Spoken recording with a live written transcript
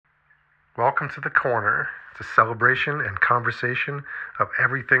Welcome to the Corner. It's a celebration and conversation of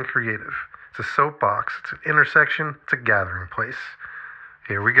everything creative. It's a soapbox, it's an intersection, it's a gathering place.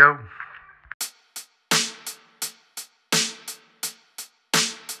 Here we go.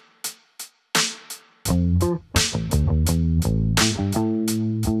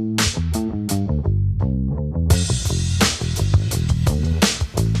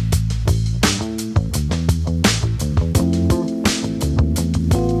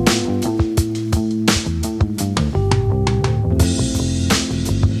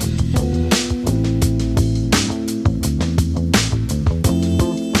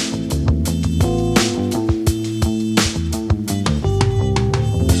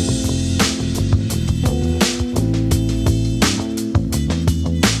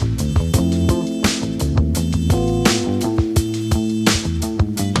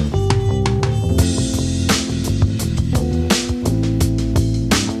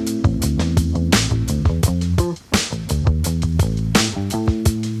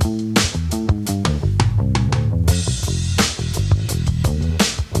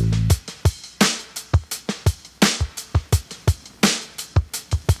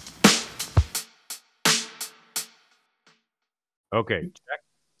 Okay. Check.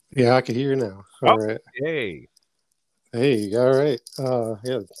 Yeah, I can hear you now. Oh, All right. hey. Hey, all right.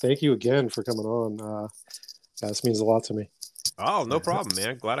 Yeah, thank you again for coming on. This means a lot to me. Oh, no problem,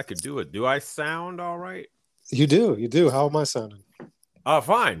 man. Glad I could do it. Do I sound all right? You do. How am I sounding?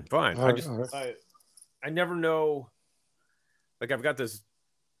 Fine, fine. All right, all right. I never know. Like I've got a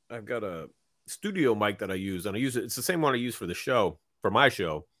studio mic that I use, and I use it. It's the same one I use for the show, for my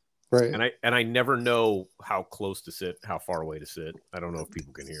show. Right. And I never know how close to sit, how far away to sit. I don't know if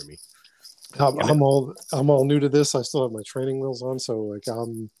people can hear me. I'm all new to this. I still have my training wheels on, so like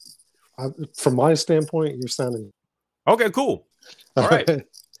from my standpoint, you're sounding Okay, cool. All right.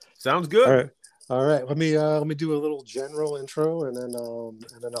 Sounds good. All right. All right. Let me do a little general intro, and then I'll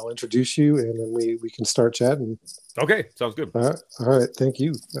introduce you, and then we can start chatting. Okay, sounds good. All right. All right. Thank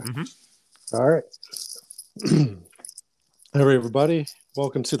you. Mm-hmm. All right. All right, everybody.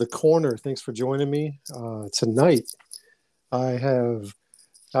 Welcome to the Corner. Thanks for joining me tonight. I have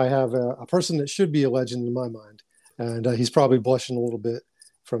a person that should be a legend in my mind, and he's probably blushing a little bit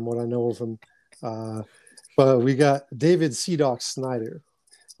from what I know of him. But we got David Seadock Snyder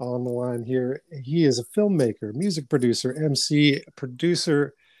on the line here. He is a filmmaker, music producer, MC,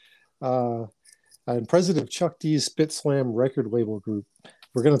 producer, and president of Chuck D's Spit Slam record label group.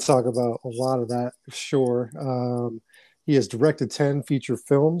 We're going to talk about a lot of that, sure. He has directed 10 feature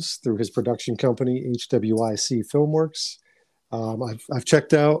films through his production company, HWIC Filmworks. I've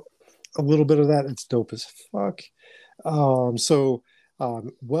checked out a little bit of that. It's dope as fuck. Well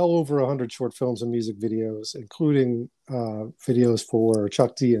over 100 short films and music videos, including videos for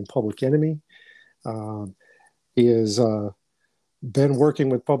Chuck D and Public Enemy. He has been working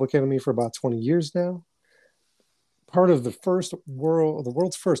with Public Enemy for about 20 years now. Part of the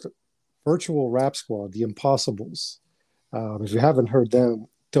world's first virtual rap squad, the Impossibles. If you haven't heard them,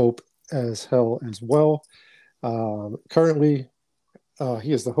 dope as hell as well. Currently,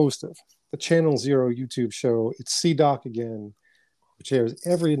 he is the host of the Channel Zero YouTube show. It's C-Doc Again, which airs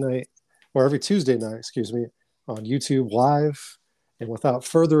every Tuesday night, excuse me, on YouTube Live. And without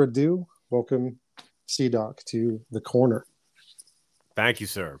further ado, welcome C-Doc to the Corner. Thank you,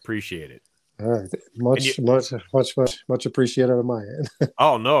 sir. Appreciate it. All right, much appreciated on my end.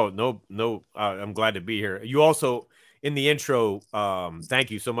 Oh no. I'm glad to be here. You also in the intro. Thank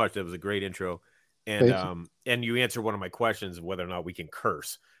you so much. That was a great intro, and you answered one of my questions whether or not we can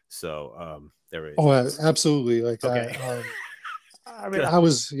curse. So there it is. Oh, absolutely. Like okay.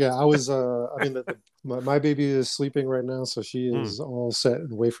 My baby is sleeping right now, so she is all set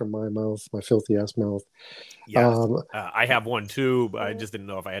and away from my mouth, my filthy ass mouth. Yeah, I have one too, but I just didn't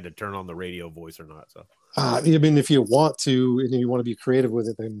know if I had to turn on the radio voice or not. So, I mean, if you want to and you want to be creative with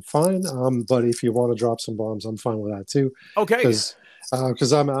it, then fine. But if you want to drop some bombs, I'm fine with that too. Okay.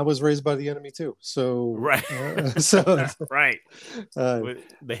 Because I was raised by the enemy too. So right, right. The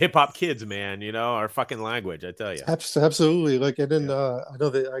hip hop kids, man, our fucking language. I tell you, absolutely. Like, and then I know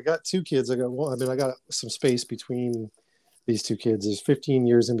that I got two kids. I got some space between these two kids. There's 15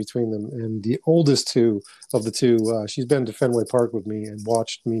 years in between them, and the oldest of the two, she's been to Fenway Park with me and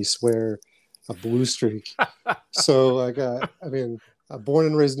watched me swear a blue streak. So I'm born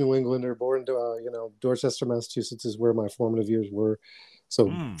and raised New Englander, born to Dorchester, Massachusetts is where my formative years were. So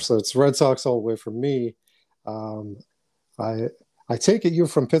it's Red Sox all the way from me. I take it you're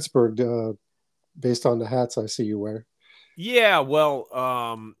from Pittsburgh, based on the hats I see you wear. Yeah,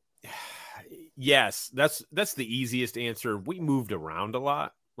 well, yes, that's the easiest answer. We moved around a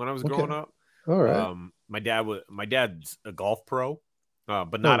lot. when I was Okay. growing up. All right. My dad's a golf pro,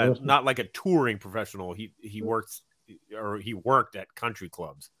 but Oh, really? not like a touring professional. He worked at country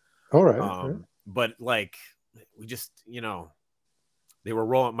clubs. All right. All right. But like we just, they were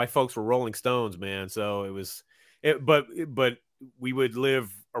rolling. My folks were Rolling Stones, man. So but we would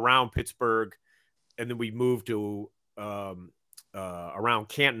live around Pittsburgh, and then we moved to around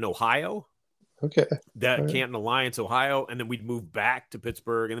Canton, Ohio. Okay. All That right. Canton Alliance, Ohio, and then we'd move back to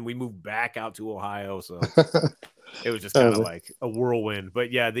Pittsburgh, and then we moved back out to Ohio. So it was just kind of like a whirlwind.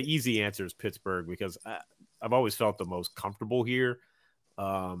 But yeah, the easy answer is Pittsburgh because I've always felt the most comfortable here.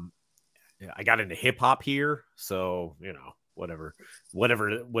 I got into hip hop here, so whatever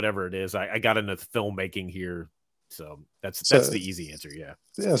it is. I got into filmmaking here, so that's the easy answer. Yeah.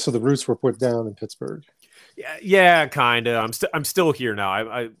 Yeah. So the roots were put down in Pittsburgh. Yeah, kind of. I'm still here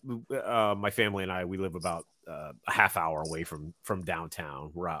now. My family and we live about a half hour away from downtown.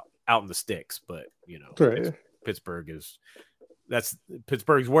 We're out in the sticks, but Right. Pittsburgh's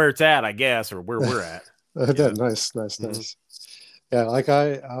where it's at, I guess, or where we're at. Nice. Yeah, like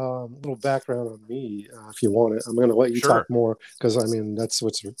little background on me, if you want it. I'm going to let you talk more because I mean I'm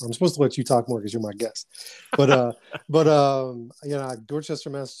supposed to let you talk more because you're my guest. But Dorchester,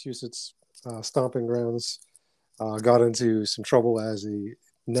 Massachusetts, stomping grounds. Got into some trouble as a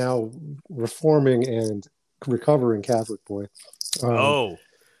now reforming and recovering Catholic boy. I've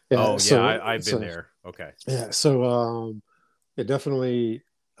been there. Okay. Yeah, so it definitely.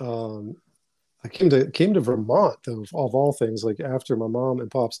 I came to Vermont of all things, like after my mom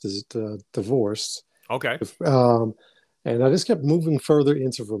and pops divorced. Okay. And I just kept moving further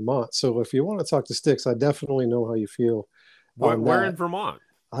into Vermont. So if you want to talk to Sticks, I definitely know how you feel. Where in Vermont?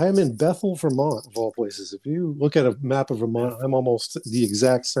 I am in Bethel, Vermont, of all places. If you look at a map of Vermont, I'm almost the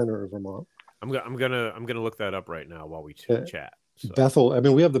exact center of Vermont. I'm gonna look that up right now while we chat. So. Bethel. I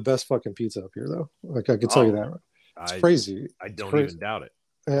mean, we have the best fucking pizza up here, though. Like I can tell you that. It's crazy. I don't even doubt it.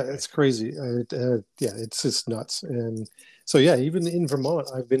 It's crazy. It's just nuts. And so, yeah, even in Vermont,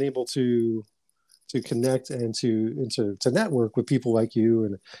 I've been able to connect and to network with people like you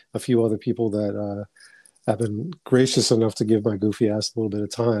and a few other people that have been gracious enough to give my goofy ass a little bit of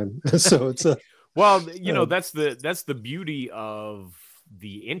time. So it's well, that's the beauty of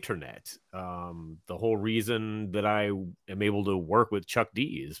the internet. The whole reason that I am able to work with Chuck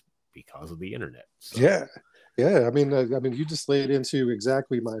D is because of the internet. So. Yeah. I mean, you just laid into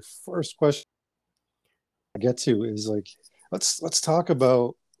exactly my first question. I get to is like, let's talk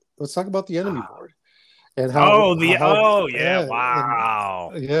about the enemy board and how.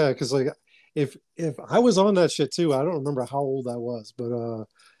 Wow. Because like if I was on that shit too, I don't remember how old I was, but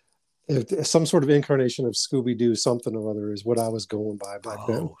if some sort of incarnation of Scooby-Doo something or other is what I was going by back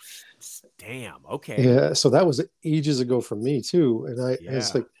then. Damn. Okay. Yeah. So that was ages ago for me too, and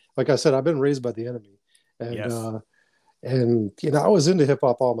it's like I said, I've been raised by the enemy. And and I was into hip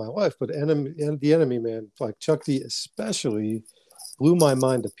hop all my life, but the enemy, man, like Chuck D especially, blew my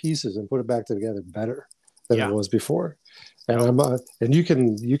mind to pieces and put it back together better than it was before. And and you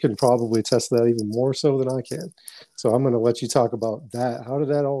can probably test that even more so than I can. So I'm going to let you talk about that. How did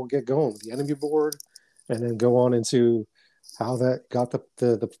that all get going? The enemy board, and then go on into how that got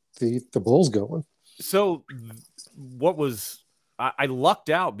the Bulls going. So I lucked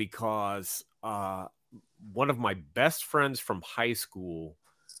out because one of my best friends from high school,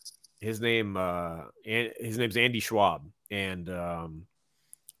 his name's Andy Schwab, and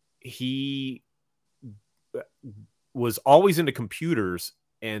he was always into computers,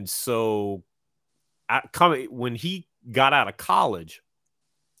 and so when he got out of college,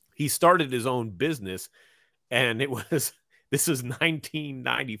 he started his own business, and this was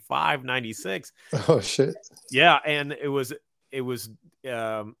 1995, 96. Oh shit. Yeah, and it was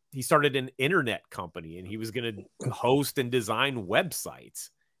he started an internet company, and he was going to host and design websites.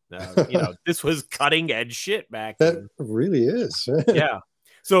 This was cutting edge shit back then. That really is. Yeah.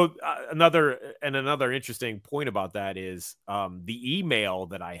 So another interesting point about that is the email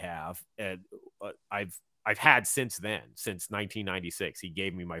that I have, and I've had since then, since 1996. He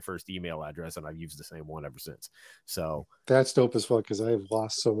gave me my first email address, and I've used the same one ever since. So that's dope as fuck because I've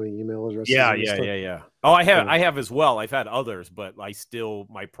lost so many email addresses. Yeah. Oh, I have as well. I've had others, but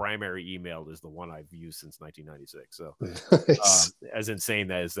my primary email is the one I've used since 1996. So nice. As insane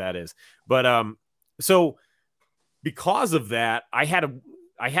as that is, but so because of that, I had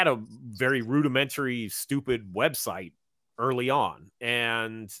a very rudimentary, stupid website early on,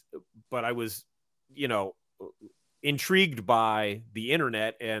 but I was intrigued by the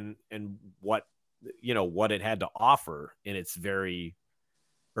internet and what it had to offer in its very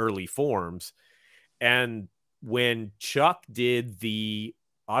early forms. And when Chuck did the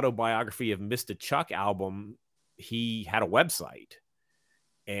Autobiography of Mr. Chuck album, he had a website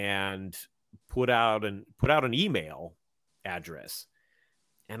and put out an email address.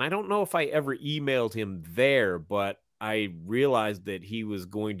 And I don't know if I ever emailed him there, but I realized that he was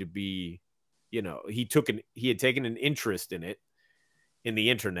going to be, he had taken an interest in it, in the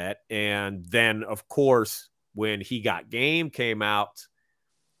internet. And then, of course, when He Got Game came out,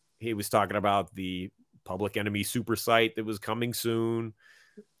 he was talking about the Public Enemy super site that was coming soon.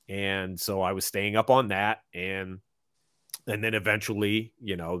 And so I was staying up on that. And then eventually,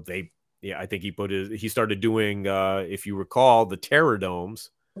 I think he started doing, if you recall, the Terror Domes.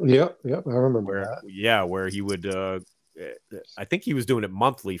 Yep, I remember that. Yeah, where he would, I think he was doing it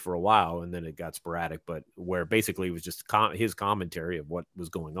monthly for a while, and then it got sporadic, but where basically it was just his commentary of what was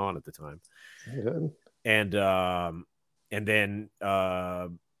going on at the time. Yeah. And then,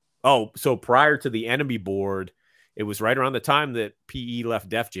 so prior to the Enemy board, it was right around the time that PE left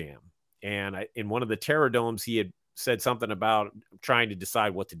Def Jam. And in one of the Terror Domes, he had said something about trying to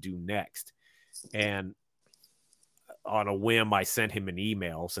decide what to do next. And on a whim, I sent him an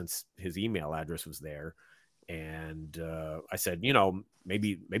email, since his email address was there. And I said,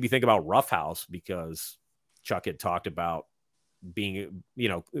 maybe think about Roughhouse, because Chuck had talked about being,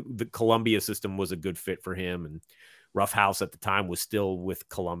 the Columbia system was a good fit for him. And Roughhouse at the time was still with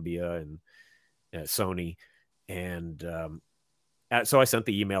Columbia and Sony. And so I sent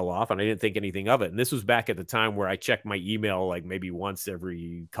the email off, and I didn't think anything of it. And this was back at the time where I checked my email like maybe once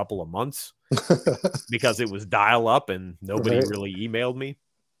every couple of months because it was dial up and nobody really emailed me.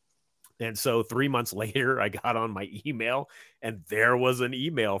 And so 3 months later, I got on my email, and there was an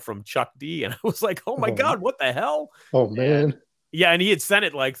email from Chuck D. And I was like, oh my God, what the hell? Oh, man. And he had sent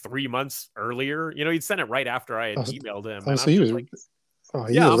it like 3 months earlier. He'd sent it right after I had emailed him. Oh, so he was like,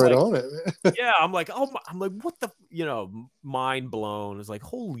 he was right on it. Yeah, I'm like, what the, mind blown. It's like,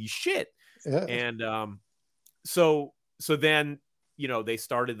 holy shit. Yeah. And so then, they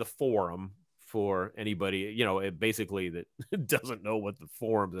started the forum for anybody, basically that doesn't know what the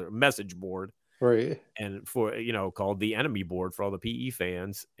forum, the message board. Right. And for, called the Enemy board for all the PE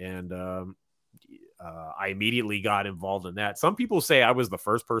fans. And I immediately got involved in that. Some people say I was the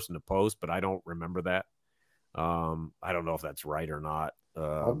first person to post, but I don't remember that. I don't know if that's right or not.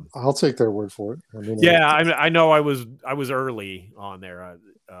 I'll take their word for it. I know I was early on there.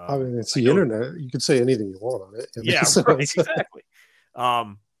 I mean, it's the internet. You could say anything you want on it. Yeah, right, exactly.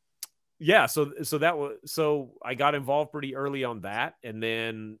 So I got involved pretty early on that. And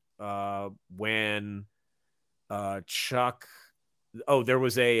then when Chuck, there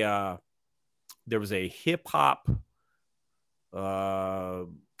was a hip hop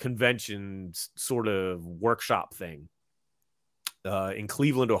convention sort of workshop thing in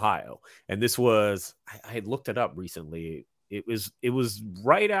Cleveland, Ohio. And this was, I had looked it up recently. It was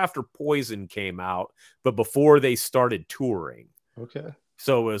right after Poison came out, but before they started touring. Okay.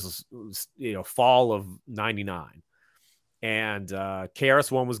 So it was fall of '99. And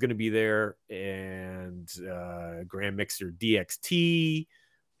KRS-One was going to be there, and Grand Mixer DXT,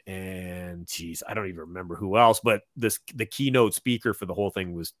 and geez, I don't even remember who else, but the keynote speaker for the whole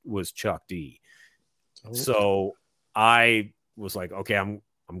thing was Chuck D. Oh. So I was like, okay, I'm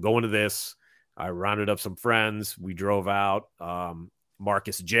going to this. I rounded up some friends. We drove out.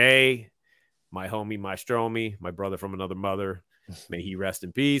 Marcus J, my homie, my Stromy, my brother from another mother, may he rest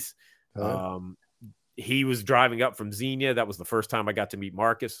in peace. He was driving up from Xenia. That was the first time I got to meet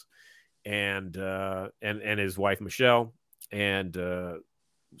Marcus and his wife, Michelle. And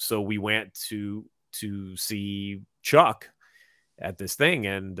so we went to see Chuck at this thing.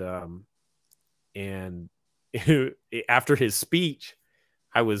 And after his speech,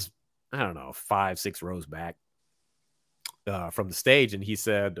 I was, I don't know, 5-6 rows back from the stage. And he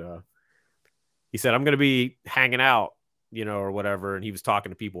said, I'm going to be hanging out, or whatever. And he was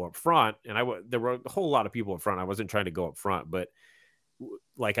talking to people up front, and there were a whole lot of people up front. I wasn't trying to go up front, but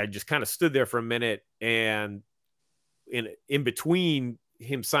like, I just kind of stood there for a minute, and in between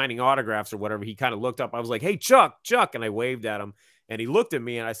him signing autographs or whatever, he kind of looked up. I was like, hey, Chuck. And I waved at him, and he looked at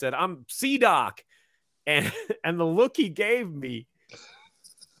me, and I said, I'm C-Doc. And the look he gave me,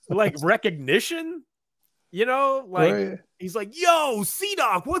 like recognition, right. He's like, yo,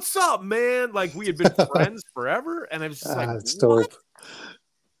 C-Doc, what's up, man? Like, we had been friends forever. And I was just like, that's dope.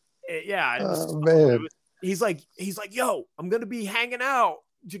 Yeah. Man. He's like, yo, I'm going to be hanging out.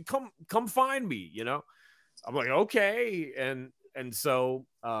 Come find me, I'm like, okay. And so,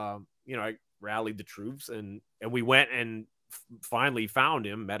 I rallied the troops, and we went and finally found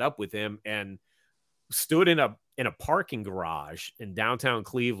him, met up with him, and stood in a parking garage in downtown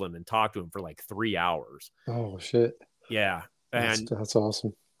Cleveland and talked to him for like 3 hours. Oh shit. Yeah. And that's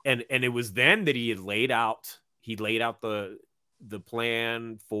awesome. and it was then that he laid out the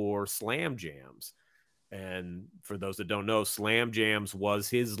plan for Slam Jams. And for those that don't know, Slam Jams was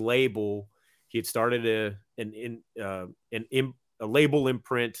his label. He had started a label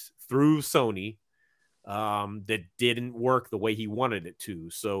imprint through Sony that didn't work the way he wanted it to.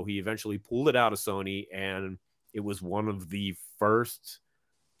 So he eventually pulled it out of Sony, and it was one of the first,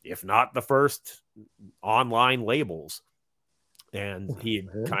 if not the first, online labels. And he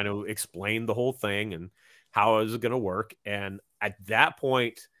had kind of explained the whole thing and how it was going to work. And at that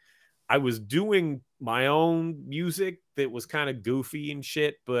point, I was doing my own music that was kind of goofy and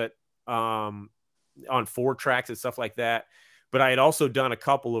shit, but on 4 tracks and stuff like that. But I had also done a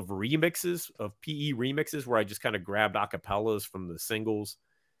couple of remixes of PE remixes where I just kind of grabbed acapellas from the singles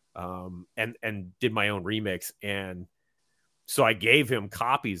and did my own remix. And so I gave him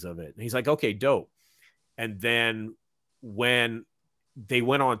copies of it. And he's like, okay, dope. And then when they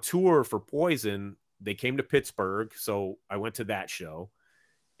went on tour for Poison, they came to Pittsburgh. So I went to that show.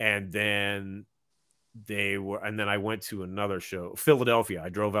 And then I went to another show, Philadelphia. I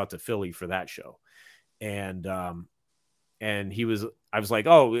drove out to Philly for that show. And I was like,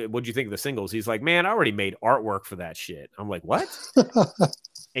 oh, what'd you think of the singles? He's like, man, I already made artwork for that shit. I'm like, what? And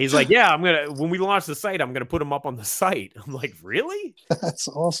he's like, yeah, when we launch the site, I'm going to put them up on the site. I'm like, really? That's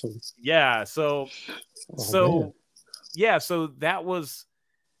awesome. Yeah. So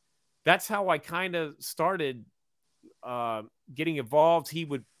that's how I kind of started getting involved. He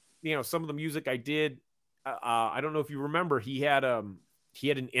would, some of the music I did, I don't know if you remember, he had an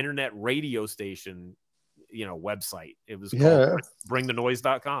internet radio station, website. It was called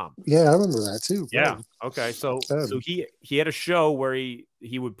bringthenoise.com. Yeah, I remember that too. Yeah. Okay. So he had a show where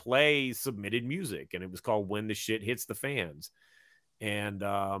he would play submitted music, and it was called When the Shit Hits the Fans. And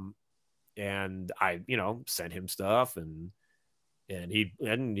I, sent him stuff, and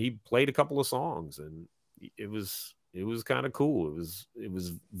he played a couple of songs, and it was kind of cool. It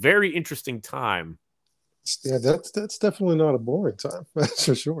was very interesting time. Yeah, that's definitely not a boring time. That's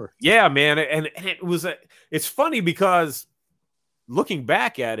for sure. Yeah, man. And it's funny because looking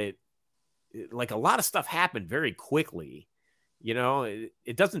back at it, like a lot of stuff happened very quickly. It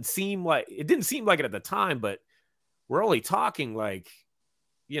didn't seem like it at the time, but we're only talking like,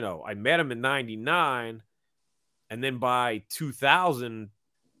 I met him in 99, and then by 2000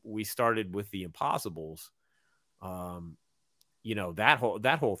 we started with the Impossibles. That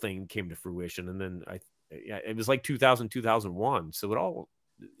whole thing came to fruition, and then it was like 2000, 2001. So it all,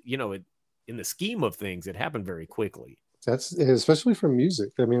 in the scheme of things, it happened very quickly. That's especially for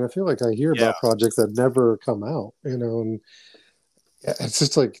music. I mean, I feel like I hear about projects that never come out, and it's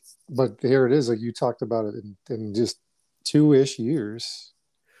just like, but here it is. Like you talked about it in just 2-ish years.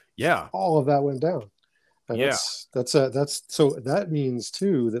 Yeah. All of that went down. And that's so that means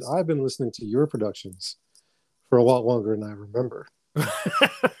too that I've been listening to your productions for a lot longer than I remember.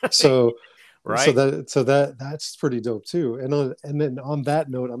 So right. So that's pretty dope too. And then on that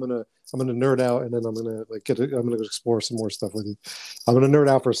note, I'm gonna nerd out, and then I'm gonna explore some more stuff with you. I'm gonna nerd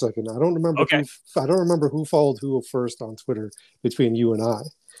out for a second. I don't remember who followed who first on Twitter between you and I.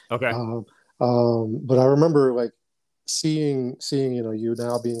 Okay. But I remember like seeing you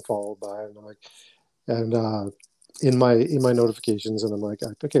now being followed by, and I'm like, and in my notifications, and I'm like,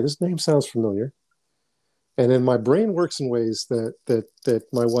 okay, this name sounds familiar. And then my brain works in ways that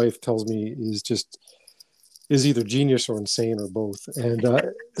my wife tells me is either genius or insane or both. And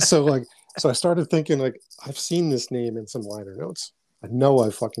so I started thinking like, I've seen this name in some liner notes. I know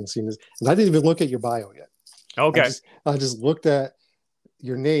I've fucking seen this, and I didn't even look at your bio yet. Okay. I just looked at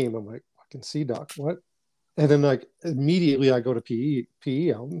your name. I'm like, fucking C-Doc, what? And then like immediately I go to PE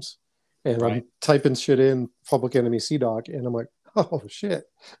albums, and I'm typing shit in Public Enemy C-Doc, and I'm like, oh shit,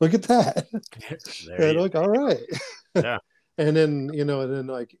 look at that. And like, all right. Yeah. And then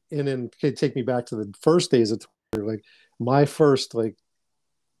take me back to the first days of Twitter. Like my first one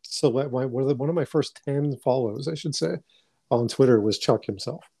of my first 10 follows, I should say, on Twitter was Chuck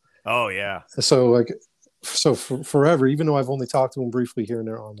himself. Oh yeah. So forever, even though I've only talked to him briefly here and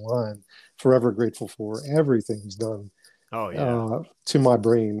there online, forever grateful for everything he's done. Oh yeah. To my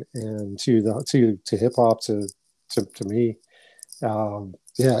brain and to hip hop, to me. And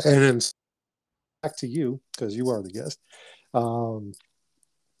then back to you, because you are the guest. Like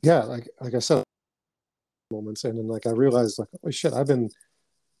I said, moments, and then like I realized like, oh shit, I've been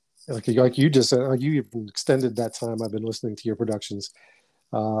like you just said, like you even extended that time I've been listening to your productions.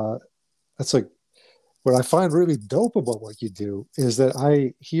 That's like what I find really dope about what you do is that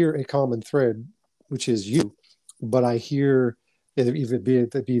I hear a common thread, which is you, but I hear either be it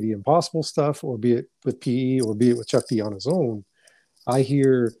the Impossible stuff, or be it with PE, or be it with Chuck D on his own. I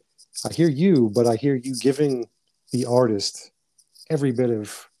hear you, but I hear you giving the artist every bit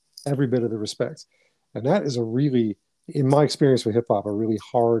of the respect, and that is a really, in my experience with hip hop, a really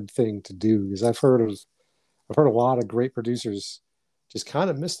hard thing to do because I've heard a lot of great producers just kind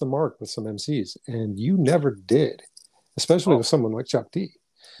of miss the mark with some MCs, and you never did, especially Oh, with someone like Chuck D.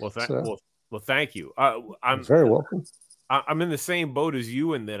 well, So thank you. you're very welcome. I'm in the same boat as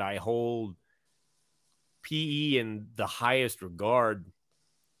you in that I hold PE in the highest regard.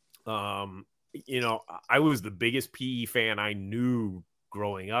 Um, I was the biggest PE fan I knew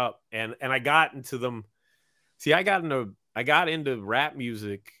growing up, and I got into them. See, I got into rap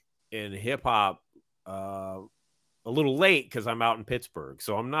music and hip hop a little late because I'm out in Pittsburgh,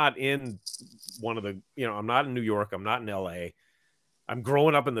 so I'm not in I'm not in New York, I'm not in LA. I'm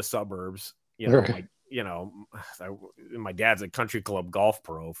growing up in the suburbs. Right. My dad's a country club golf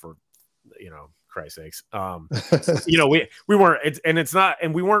pro for, Christ's sakes. We weren't, and it's not,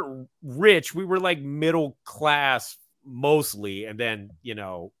 and we weren't rich. We were like middle class mostly. And then,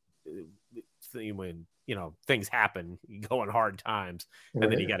 when, things happen, you go in hard times and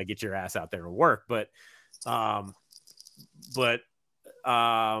then you got to get your ass out there and work. Um, but,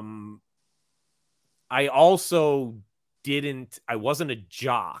 I also I wasn't a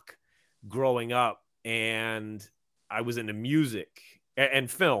jock growing up, and I was into music and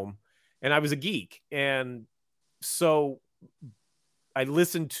film, and I was a geek. And so I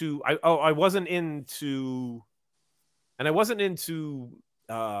listened to, I wasn't into, and I wasn't into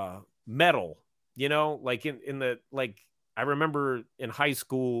metal, like in the, like, I remember in high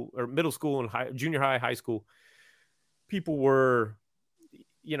school or middle school and junior high, high school, people were,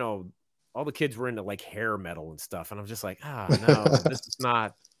 all the kids were into like hair metal and stuff. And I'm just like, no,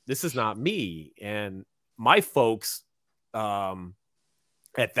 this is not me. And my folks,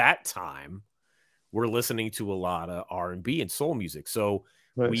 at that time were listening to a lot of R&B and soul music. So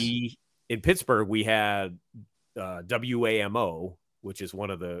Nice. in Pittsburgh, we had WAMO, which is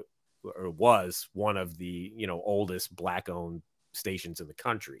was one of the, oldest black owned stations in the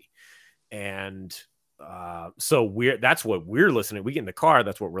country. And so that's what we're listening. We get in the car,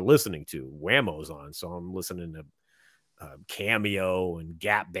 that's what we're listening to. Whammo's on, so I'm listening to Cameo and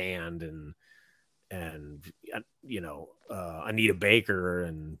Gap Band and Anita Baker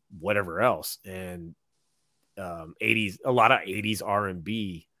and whatever else, and 80s, a lot of 80s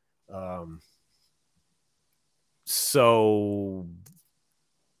R&B. So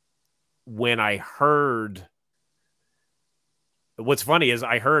when I heard, what's funny is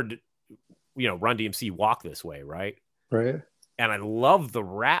I heard, Run DMC Walk This Way, right? Right. And I love the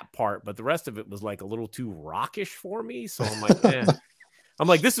rap part, but the rest of it was like a little too rockish for me. So I'm like, I'm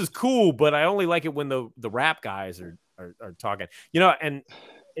like, this is cool, but I only like it when the rap guys are talking, and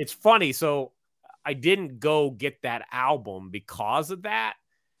it's funny. So I didn't go get that album because of that.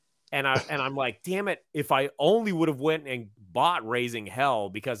 And I'm like, damn it, if I only would have went and bought Raising Hell,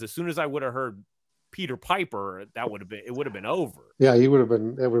 because as soon as I would have heard Peter Piper, it would have been over. Yeah, it would have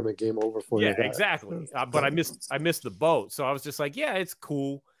been game over for you. Yeah, exactly. But I missed the boat. So I was just like, yeah, it's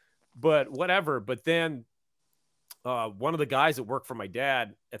cool, but whatever. But then one of the guys that worked for my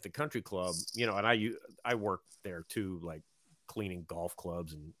dad at the country club, and I worked there too, like cleaning golf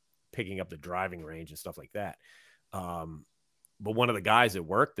clubs and picking up the driving range and stuff like that. But one of the guys that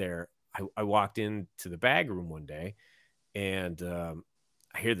worked there, I walked into the bag room one day, and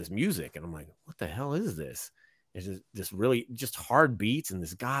I hear this music, and I'm like, what the hell is this? It's just this really just hard beats, and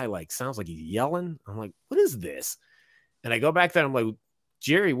this guy like sounds like he's yelling. I'm like, what is this? And I go back there, and I'm like,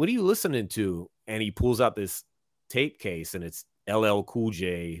 Jerry, what are you listening to? And he pulls out this tape case, and it's LL Cool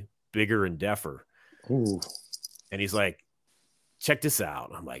J, Bigger and Deffer. Ooh. And he's like, check this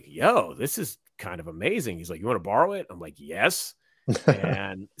out. I'm like, yo, this is kind of amazing. He's like, you want to borrow it? I'm like, yes.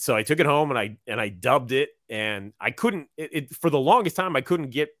 And so I took it home and I dubbed it, and I couldn't, for the longest time, I couldn't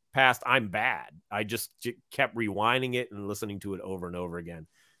get past I'm Bad. I just kept rewinding it and listening to it over and over again.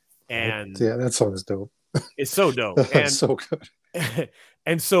 And yeah, that song is dope. It's so dope. And so good.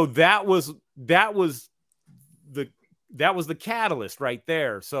 And so that was the catalyst right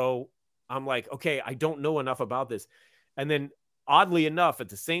there. So I'm like, okay, I don't know enough about this. And then oddly enough, at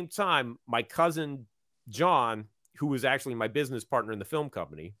the same time, my cousin John, who was actually my business partner in the film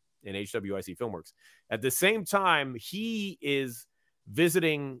company in HWIC Filmworks, at the same time, he is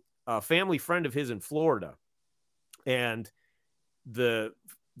visiting a family friend of his in Florida. And the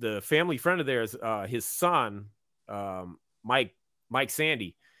family friend of theirs, his son, Mike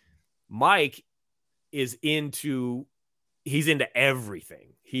Sandy. Mike is he's into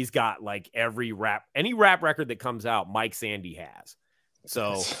everything. He's got like any rap record that comes out, Mike Sandy has.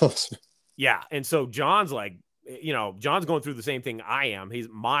 So yeah. And so John's like, you know, John's going through the same thing I am. He's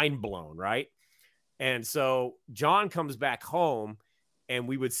mind blown, right? And so John comes back home, and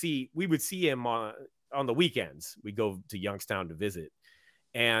we would see him on the weekends. We go to Youngstown to visit,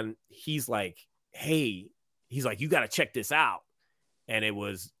 and he's like, "Hey," he's like, "You got to check this out." And it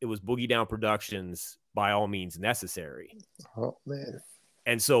was Boogie Down Productions, By All Means Necessary. Oh man!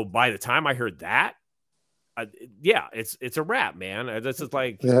 And so by the time I heard that, yeah, it's a wrap, man. This is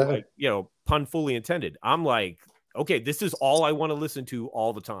like, you know, pun fully intended. I'm like, okay, this is all I want to listen to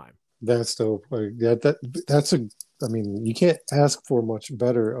all the time. That's dope. Like, yeah, that's a. I mean, you can't ask for much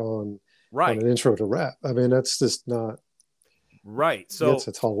better on an intro to rap. I mean, that's just not right. So it's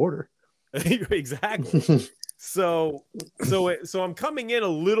a tall order. Exactly. So I'm coming in a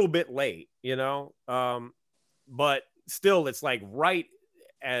little bit late, you know, but still, it's like right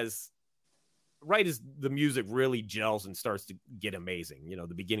as the music really gels and starts to get amazing, you know,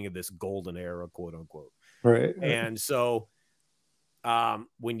 the beginning of this golden era, quote unquote. Right. And so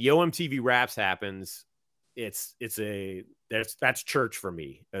when Yo MTV Raps happens, that's church for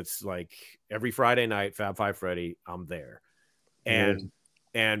me. It's like every Friday night, Fab Five Freddy, I'm there. And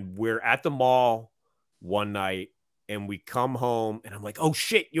we're at the mall one night, and we come home, and I'm like, oh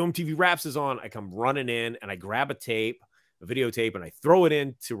shit, Yo MTV Raps is on. I come running in, and I grab a videotape, and I throw it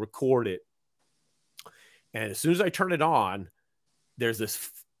in to record it. And as soon as I turn it on, there's this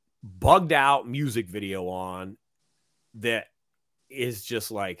bugged out music video on that is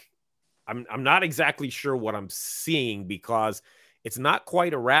just like, I'm not exactly sure what I'm seeing, because it's not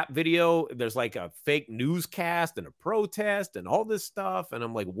quite a rap video. There's like a fake newscast and a protest and all this stuff. And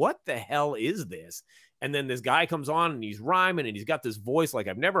I'm like, what the hell is this? And then this guy comes on, and he's rhyming, and he's got this voice like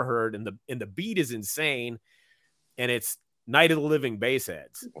I've never heard. And the beat is insane. And it's Night of the Living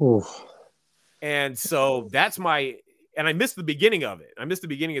Bassheads. Ooh. And so and I missed the beginning of it. I missed the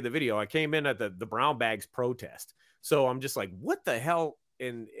beginning of the video. I came in at the Brown Bags protest. So I'm just like, what the hell?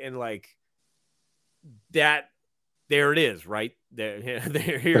 And like that, there it is, right? Here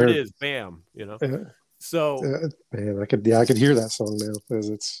it is. Bam. You know? Yeah. So man, I could hear that song now, because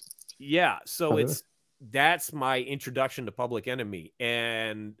it's so that's my introduction to Public Enemy.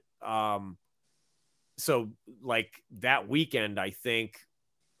 And so like that weekend, I think,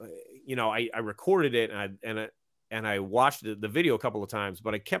 you know, I recorded it, and I watched the video a couple of times,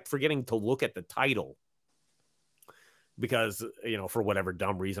 but I kept forgetting to look at the title, because, you know, for whatever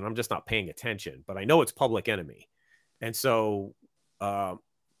dumb reason, I'm just not paying attention, but I know it's Public Enemy. And so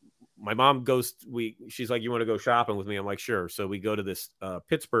my mom she's like, you want to go shopping with me? I'm like, sure. So we go to this,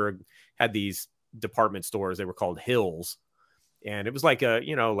 Pittsburgh had these department stores. They were called Hills. And it was like a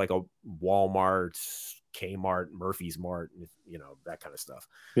Walmart, Kmart, Murphy's Mart, you know, that kind of stuff.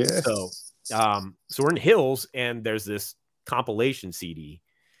 Yeah. So we're in Hills, and there's this compilation CD,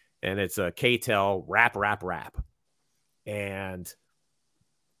 and it's a K-Tel rap. And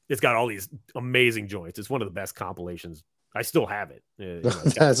it's got all these amazing joints. It's one of the best compilations. I still have it. You know,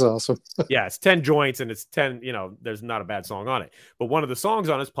 that's awesome. Yeah, it's 10 joints, and it's 10, you know, there's not a bad song on it. But one of the songs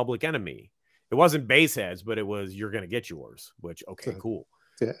on it is Public Enemy. It wasn't Bassheads, but it was You're Gonna Get Yours, which, okay, cool.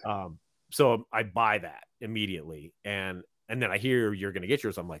 Yeah. So I buy that immediately. And then I hear You're Gonna Get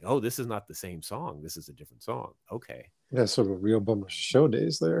Yours. I'm like, oh, this is not the same song. This is a different song. Okay. Yeah, sort of Real Bummer Show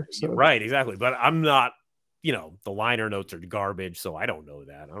days there. So. Right, exactly. But I'm not, you know, the liner notes are garbage, so I don't know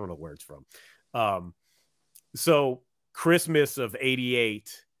that. I don't know where it's from. So Christmas of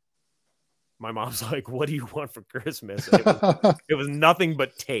 '88, my mom's like, what do you want for Christmas? It was nothing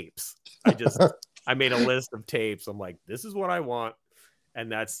but tapes. I made a list of tapes. I'm like, this is what I want.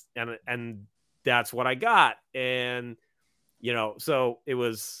 And that's what I got. And, you know, so it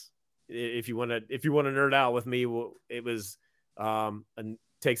was, if you want to nerd out with me, it was,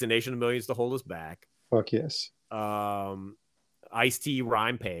 Takes a Nation of Millions to Hold Us Back. Fuck yes. Ice-T,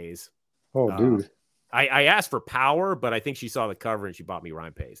 Rhyme Pays. Oh, dude. I asked for Power, but I think she saw the cover and she bought me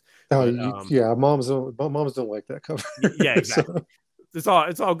Rhyme Pays. Oh, but, yeah, moms don't like that cover. Yeah, exactly. So.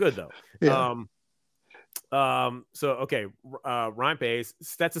 It's all good though. Yeah. So okay, Rhyme Pays,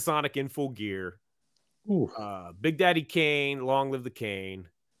 Stetsasonic in Full Gear. Ooh. Big Daddy Kane, Long Live the Kane.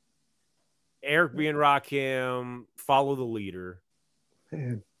 Eric B. and Rakim, Follow the Leader.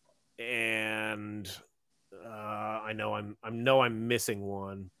 Man. And I know I'm missing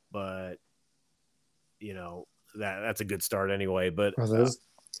one, but you know, that's a good start anyway. But that's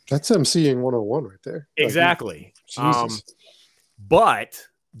MCing 101 right there. Exactly. Like, Jesus. But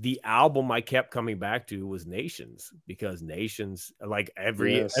the album I kept coming back to was Nations, because Nations, like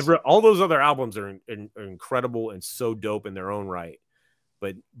all those other albums are incredible and so dope in their own right.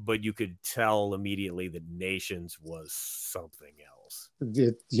 But you could tell immediately that Nations was something else. else.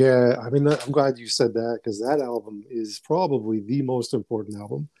 Yeah, I mean, I'm glad you said that because that album is probably the most important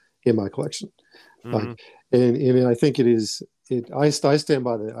album in my collection. Like, and I think it is. I stand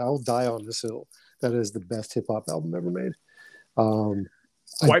by that. I'll die on this hill. That is the best hip hop album ever made.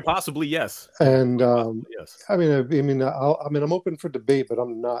 Quite possibly, yes. And yes. I mean, I'm open for debate, but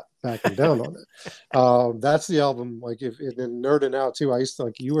I'm not backing down on it. That's the album. Like, if and then nerding out too, I used to,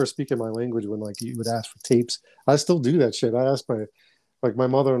 like, you were speaking my language when, like, you would ask for tapes. I still do that shit. I ask my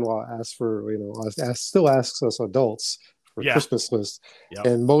mother-in-law asked for, still asks us adults for Christmas lists,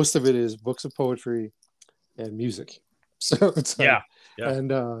 and most of it is books of poetry and music. So it's like,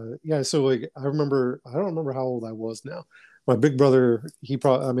 so like I don't remember how old I was now. My big brother,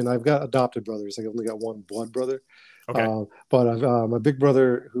 I've got adopted brothers. I only got one blood brother. Okay. But I've, my big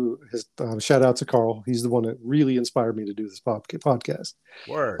brother, who has, shout out to Carl, he's the one that really inspired me to do this podcast.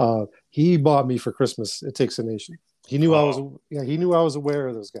 Word. He bought me for Christmas It Takes a Nation. He knew he knew I was aware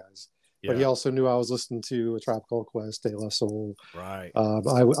of those guys. But he also knew I was listening to A Tribe Called Quest, De La Soul. Right.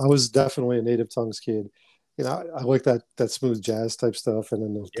 I was definitely a Native Tongues kid. I like that smooth jazz type stuff, and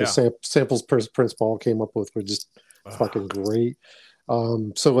then the samples Prince Paul came up with were just fucking great.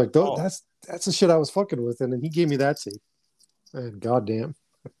 So like that's the shit I was fucking with, and then he gave me that tape, and goddamn,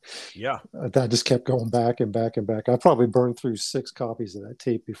 I just kept going back and back and back. I probably burned through 6 copies of that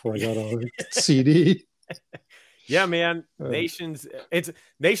tape before I got on CD. Yeah, man. Nations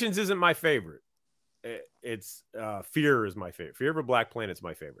isn't my favorite. It's Fear is my favorite. Fear of a Black Planet's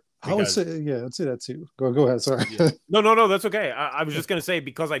my favorite. I would say, I'd say that too. Go ahead. Sorry. No, that's okay. I was just gonna say,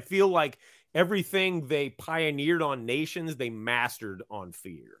 because I feel like everything they pioneered on Nations, they mastered on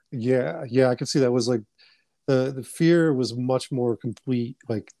Fear. Yeah, I could see that was like the Fear was much more complete.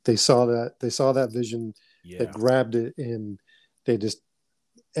 Like they saw that vision, they grabbed it, and they just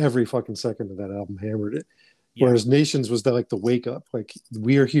every fucking second of that album hammered it. Whereas Nations was like the wake up, like,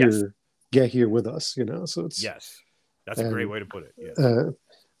 we are here, get here with us, so it's that's a great way to put it.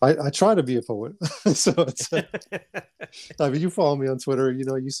 I try to be a poet. So it's I mean, you follow me on Twitter,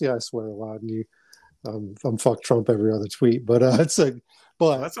 you see I swear a lot, and I'm fuck Trump every other tweet, but it's like,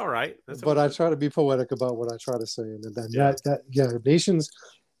 but that's all right. I try to be poetic about what I try to say, and then Nations,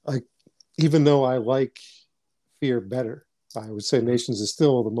 like, even though I like Fear better, I would say Nations is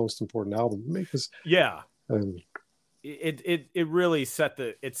still the most important album to me, because it really set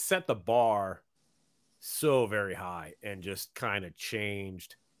the bar so very high, and just kind of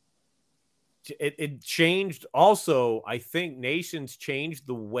changed. It changed also. I think Nations changed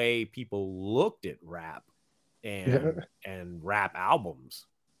the way people looked at rap and rap albums.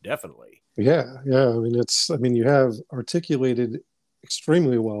 Definitely. Yeah. I mean, you have articulated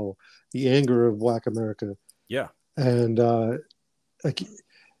extremely well the anger of Black America. Yeah. And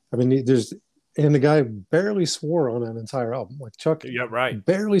and the guy barely swore on that entire album. Like, Chuck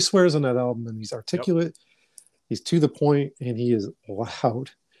barely swears on that album, and he's articulate, he's to the point, and he is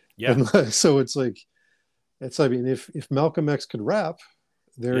loud. Yeah. And so it's like, I mean, if Malcolm X could rap,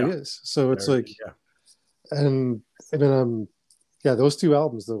 there he is. So it's and then those 2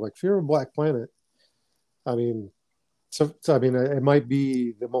 albums, though, like Fear of Black Planet, I mean, I mean, it might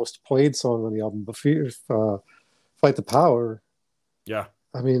be the most played song on the album, but Fight the Power. Yeah.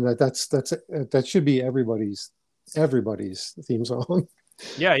 I mean, that should be everybody's theme song.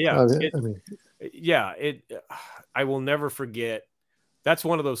 Yeah. I will never forget. That's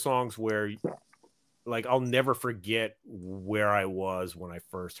one of those songs where, like, I'll never forget where I was when I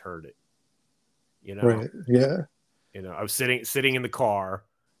first heard it. Right. Yeah. I was sitting in the car.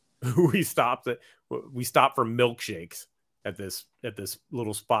 We stopped for milkshakes at this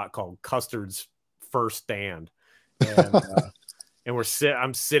little spot called Custard's First Stand, and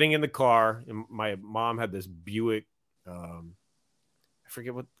I'm sitting in the car, and my mom had this Buick. I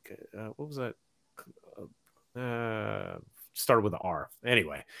forget what was that. Started with an R.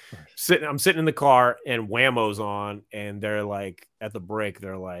 Anyway, I'm sitting in the car, and Whammo's on, and they're like, at the break,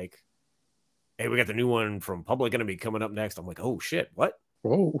 they're like, "Hey, we got the new one from Public Enemy coming up next." I'm like, "Oh shit, what?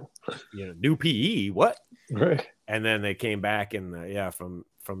 Oh, new PE, what?" Right. And then they came back, and from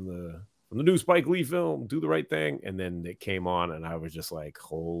the new Spike Lee film, Do the Right Thing, and then it came on, and I was just like,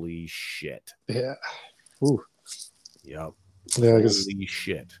 "Holy shit!" Yeah. Ooh. Yep. Yeah. Holy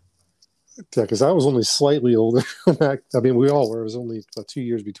shit. Yeah, because I was only slightly older. I mean, we all were. It was only about 2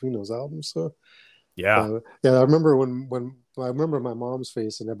 years between those albums. So I remember when I remember my mom's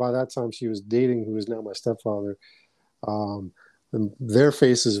face, and by that time she was dating who is now my stepfather. And their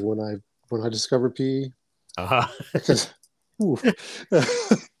faces when I discovered PE. Because,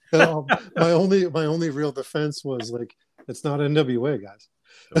 my only real defense was like, it's not NWA, guys.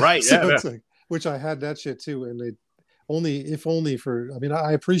 Right. So it's like, which I had that shit too, and only for. I mean,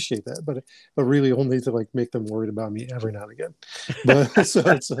 I appreciate that, but really only to like make them worried about me every now and again. But so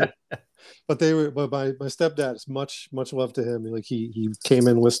it's but they were, but my stepdad is much love to him. Like he came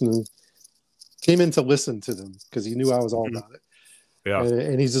in to listen to them because he knew I was all about it. Yeah.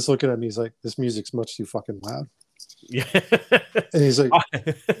 And he's just looking at me. He's like, this music's much too fucking loud. Yeah. And he's like,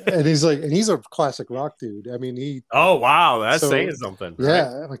 and he's a classic rock dude. I mean, oh, wow. That's saying something.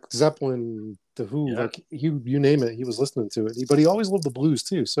 Yeah. Right? Like Zeppelin, The Who, like you name it. He was listening to it, but he always loved the blues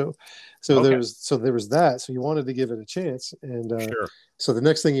too. So there was that. So he wanted to give it a chance. And so the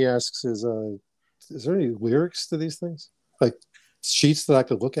next thing he asks is there any lyrics to these things? Like sheets that I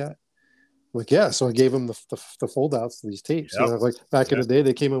could look at? I'm like, yeah. So I gave him the foldouts to these tapes. You know, like back in the day,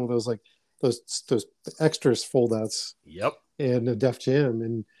 they came in with those extras foldouts. Yep. And a Def Jam,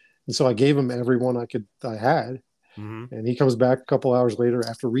 and so I gave him every one I had. And he comes back a couple hours later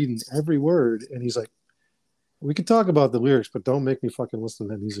after reading every word, and he's like, "We can talk about the lyrics, but don't make me fucking listen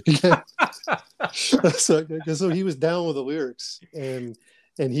to that music again." So he was down with the lyrics, and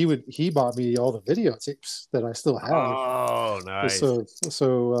he bought me all the videotapes that I still have. Oh, nice. So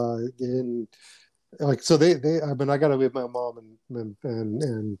I mean, I got to give my mom and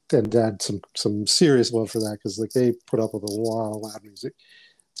dad some serious love for that, because like they put up with a lot of loud music.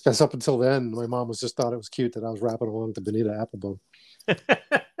 Because up until then, my mom just thought it was cute that I was rapping along to Bonita Applebum,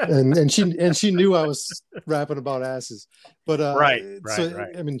 and she knew I was rapping about asses. But right.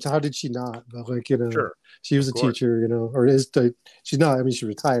 I mean, how did she not? But like, you know, she was a teacher, you know, or is she's not. I mean, she's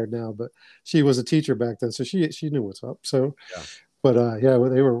retired now, but she was a teacher back then, so she knew what's up. So, but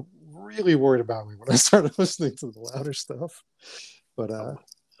they were really worried about me when I started listening to the louder stuff. But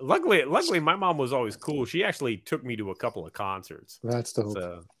luckily my mom was always cool. She actually took me to a couple of concerts. That's dope.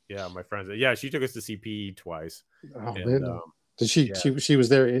 So, yeah, my friends. Yeah, she took us to CPE twice. Oh, man. Did she was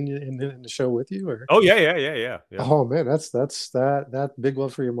there in the show with you, or? Oh yeah. Oh man, that's that big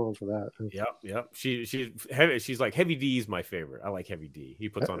love for your mom for that. Yep. She's like, Heavy D is my favorite. I like Heavy D. He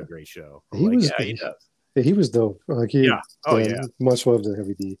puts on a great show. He does. He was dope. Like much love to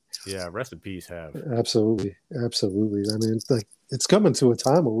Heavy D. Yeah, rest in peace, Have. Absolutely. I mean, like it's coming to a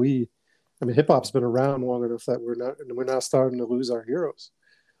time where hip hop's been around long enough that we're now starting to lose our heroes.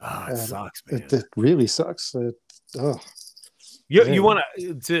 Oh, it sucks, man. It really sucks. You want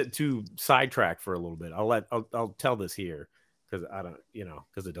to sidetrack for a little bit. I'll tell this here because I don't,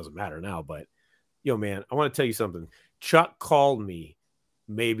 because it doesn't matter now. But man, I want to tell you something. Chuck called me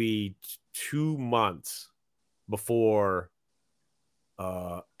maybe 2 months before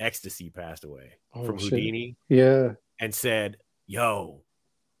Ecstasy passed away from Houdini. Yeah. And said, "Yo,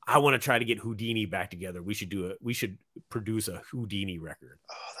 I want to try to get Houdini back together. We should produce a Houdini record."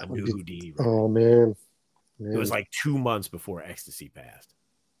 Houdini record. Oh man. It was like 2 months before Ecstasy passed.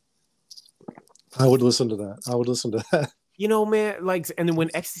 I would listen to that. Man, like, and then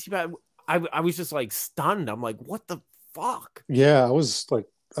when Ecstasy passed, I was just like stunned. I'm like, what the fuck? Yeah, I was like,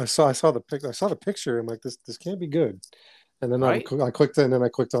 I saw the picture. I'm like, this can't be good. And then I clicked on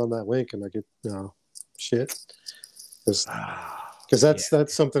that link, and I get shit. Because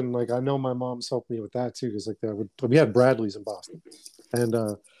that's something like I know my mom's helped me with that too. Because like we had Bradley's in Boston, and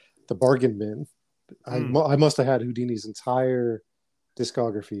the bargain bin. I must have had Houdini's entire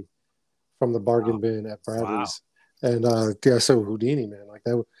discography from the bargain bin at Bradley's. Wow. And so Houdini, man, like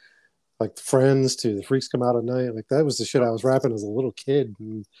that, like Friends to The Freaks Come Out at Night, like that was the shit I was rapping as a little kid.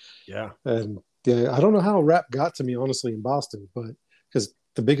 And I don't know how rap got to me honestly in Boston, but because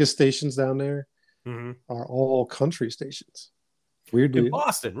the biggest stations down there are all country stations. Weirdly, in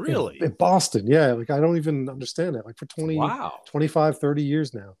Boston, really? In Boston, yeah. Like I don't even understand that. Like for 25, 30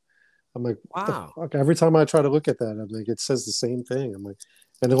 years now. I'm like, wow. Every time I try to look at that, I'm like, it says the same thing. I'm like,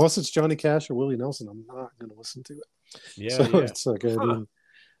 and unless it's Johnny Cash or Willie Nelson, I'm not going to listen to it. Yeah, so it's like, I mean,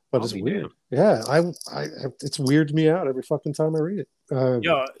 but it's weird. Yeah, it's weirded me out every fucking time I read it.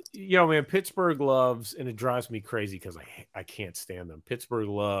 Man, Pittsburgh loves, and it drives me crazy because I can't stand them. Pittsburgh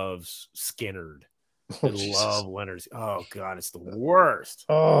loves Skinnerd. They love Leonard. Oh God, it's the worst.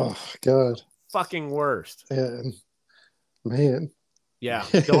 Oh God, fucking worst. Man. Yeah,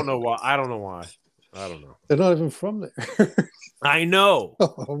 don't know why. I don't know why. I don't know. They're not even from there. I know.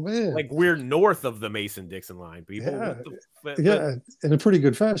 Oh man, like we're north of the Mason-Dixon line, people. Yeah, in a pretty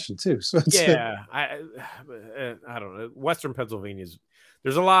good fashion too. So I don't know. Western Pennsylvania's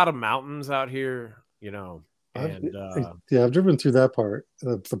there's a lot of mountains out here, and I've driven through that part,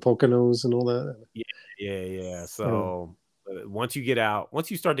 the Poconos and all that. Yeah. So once you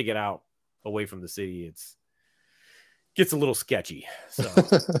start to get out away from the city, gets a little sketchy. So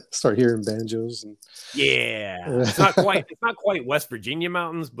start hearing banjos and it's not quite West Virginia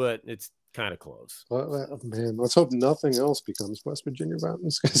mountains, but it's kind of close. Man, let's hope nothing else becomes West Virginia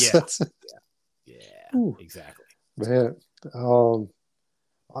Mountains. Yeah, That's, yeah, ooh, exactly. man.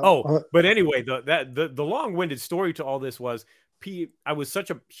 But anyway, the long-winded story to all this was I was such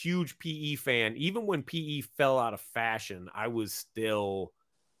a huge PE fan. Even when PE fell out of fashion, I was still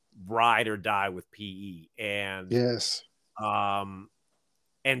ride or die with PE. And yes.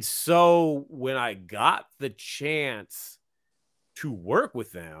 And so when I got the chance to work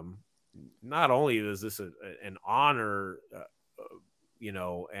with them, not only is this an honor,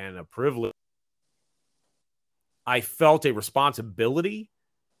 and a privilege, I felt a responsibility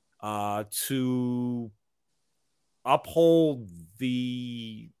to uphold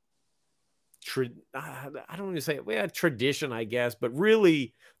the I don't want to say tradition, I guess, but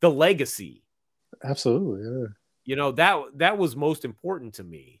really the legacy. Absolutely, yeah. That was most important to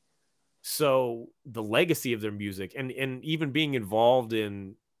me. So the legacy of their music, and even being involved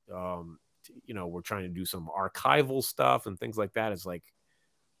in, we're trying to do some archival stuff and things like that, is like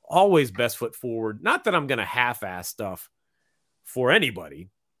always best foot forward. Not that I'm going to half-ass stuff for anybody,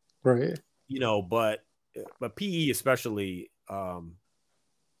 right? But PE especially.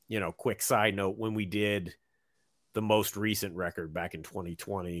 Quick side note: when we did the most recent record back in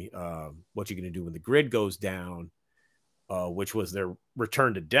 2020, What You Gonna Do When the Grid Goes Down, which was their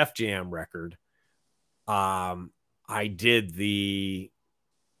return to Def Jam record, I did the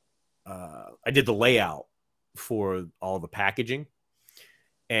layout for all the packaging,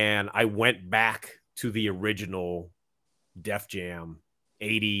 and I went back to the original Def Jam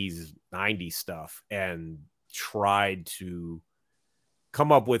 80s, 90s stuff and tried to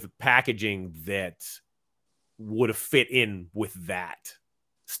come up with packaging that would have fit in with that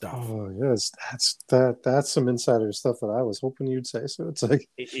stuff. Oh yes, that's some insider stuff that I was hoping you'd say. So it's like,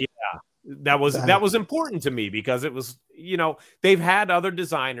 yeah, that was important to me, because it was, they've had other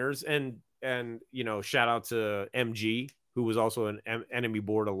designers, and shout out to MG, who was also an Enemy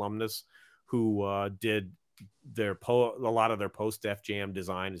Board alumnus, who did a lot of their post Def Jam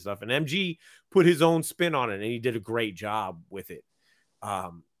design and stuff. And MG put his own spin on it, and he did a great job with it.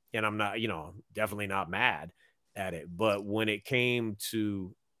 And I'm not, definitely not mad at it. But when it came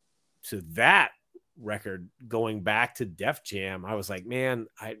to that record, going back to Def Jam, I was like, man,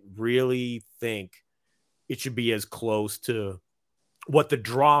 I really think it should be as close to what the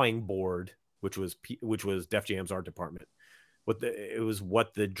drawing board, which was Def Jam's art department, what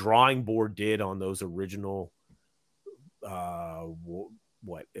the drawing board did on those original 5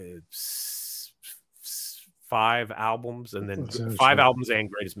 albums, and then 5 albums and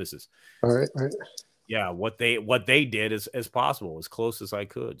Greatest Misses. All right. Yeah, what they did as possible, as close as I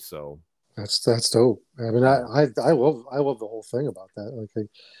could. So that's dope. I mean, I love the whole thing about that.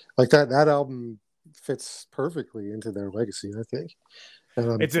 Like that album fits perfectly into their legacy, I think.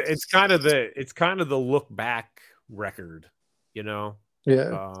 It's kind of the look back record, Yeah.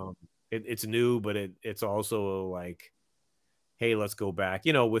 It's new, but it's also like, hey, let's go back,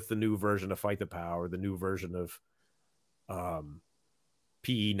 with the new version of Fight the Power, the new version of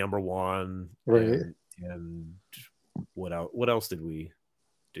PE #1, right? And what else did we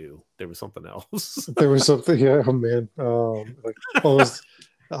do? There was something else. There was something, yeah. Oh man,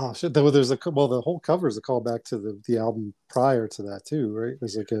 shit. There's the whole cover is a callback to the album prior to that too, right?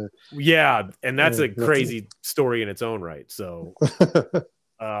 There's like and that's a crazy story in its own right. So,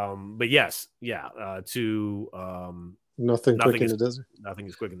 but yes, to Nothing Quick in the Desert. Nothing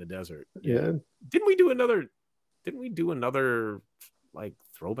is Quick in the Desert. Yeah. Didn't we do another like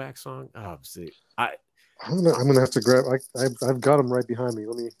throwback song? Oh, see, I'm gonna have to grab. I've got them right behind me.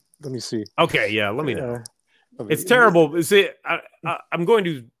 Let me see. Okay, yeah. Let me know. It's terrible. See, I'm going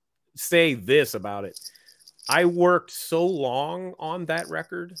to say this about it. I worked so long on that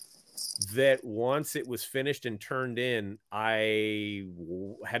record that once it was finished and turned in, I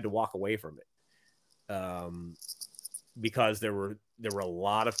had to walk away from it. Because there were a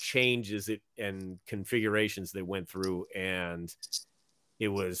lot of changes and configurations that went through, and it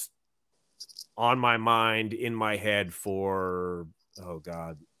was on my mind, in my head for,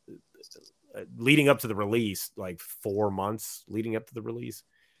 leading up to the release, like 4 months leading up to the release.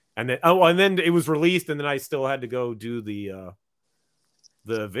 And then it was released, and then I still had to go do the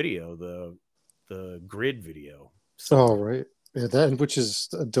video, the Grid video. So, right. Yeah, which is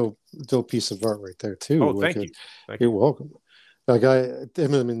a dope piece of art right there too. Oh, thank you. You're welcome. Like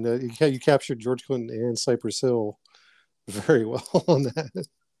you captured George Clinton and Cypress Hill very well on that.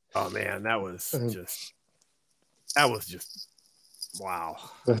 Oh man, that was just wow.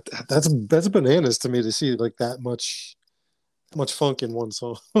 That's bananas to me to see like that much funk in one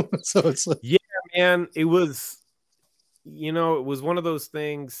song. So it's like, yeah, man, it was, it was one of those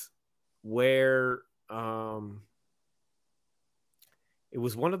things. where it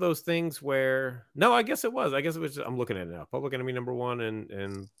was one of those things where no, I guess it was. I'm looking at it now. Public Enemy #1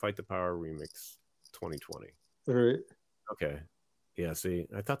 and Fight the Power remix 2020. All right. Okay. Yeah, see,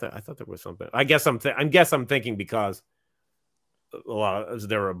 I thought there was something. I guess I'm thinking because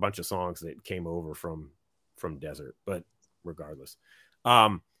there were a bunch of songs that came over from Desert, but regardless.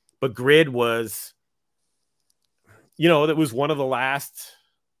 But Grid was, that was one of the last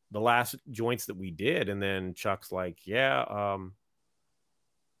joints that we did. And then Chuck's like, yeah, I'm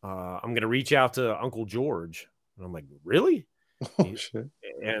going to reach out to Uncle George. And I'm like, really? Oh, shit.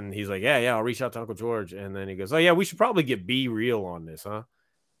 And he's like, yeah, I'll reach out to Uncle George. And then he goes, oh yeah, we should probably get Be Real on this, huh?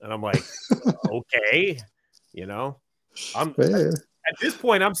 And I'm like, okay, at this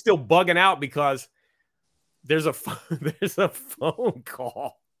point, I'm still bugging out because there's a phone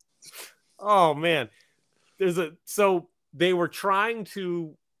call. Oh man, so they were trying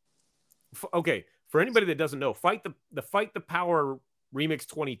to. Okay, for anybody that doesn't know, Fight the Power remix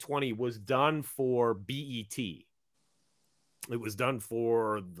 2020 was done for BET. It was done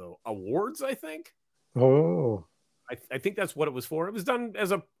for the awards, I think. Oh, I think that's what it was for. It was done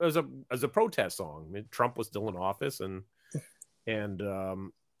as a protest song. I mean, Trump was still in office, and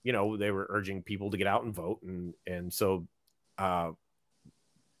they were urging people to get out and vote, and so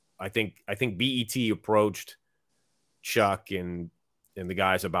I think BET approached Chuck and the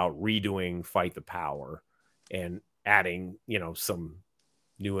guys about redoing Fight the Power and adding some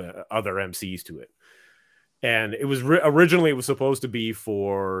new other MCs to it. And it was originally it was supposed to be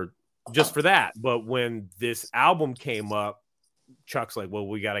just for that, but when this album came up, Chuck's like, well,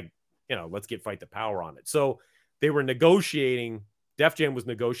 we gotta let's get Fight the Power on it. So they were negotiating. Def Jam was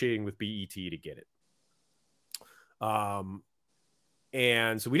negotiating with BET to get it.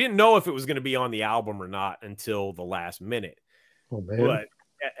 And so we didn't know if it was going to be on the album or not until the last minute. Oh man!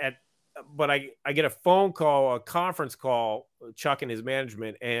 But I get a phone call, a conference call, Chuck and his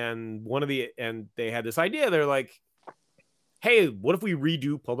management, and and they had this idea. They're like, hey, what if we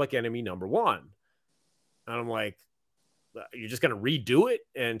redo Public Enemy #1? And I'm like, you're just going to redo it?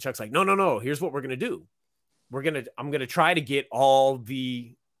 And Chuck's like, no. Here's what we're going to do. I'm going to try to get all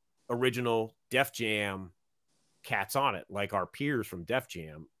the original Def Jam cats on it, like our peers from Def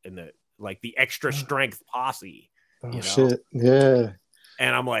Jam and the Extra Strength posse. Shit. Yeah.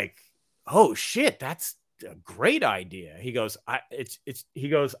 And I'm like, oh shit, that's a great idea. He goes, he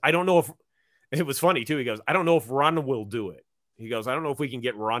goes, I don't know if it was funny too. He goes, I don't know if Run will do it. He goes, I don't know if we can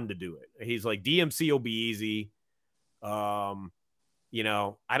get Run to do it. He's like, DMC will be easy. I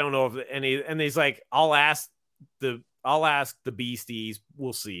don't know if and he's like, I'll ask the Beasties.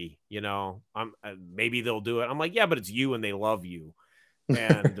 We'll see. Maybe they'll do it. I'm like, yeah, but it's you and they love you.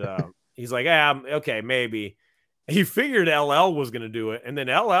 And he's like, okay, maybe. He figured LL was going to do it, and then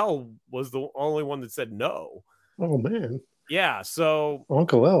LL was the only one that said no. Oh man. Yeah, so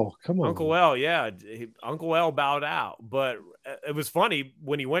Uncle L, come on. Uncle L, yeah, Uncle L bowed out. But it was funny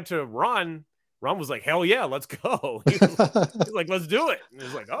when he went to Run was like, hell yeah, let's go. He's like, let's do it. And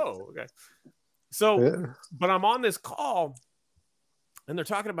he's like, oh, okay. So, yeah. But I'm on this call, and they're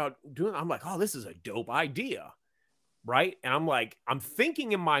talking about doing. I'm like, oh, this is a dope idea, right? And I'm like, I'm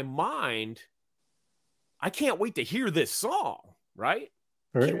thinking in my mind, I can't wait to hear this song, right?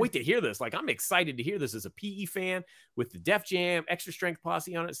 Right. Can't wait to hear this. Like, I'm excited to hear this as a PE fan with the Def Jam, Extra Strength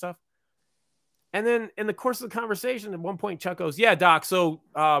posse on it and stuff. And then in the course of the conversation, at one point, Chuck goes, yeah, Doc, so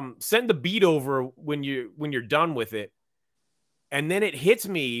send the beat over when you're done with it. And then it hits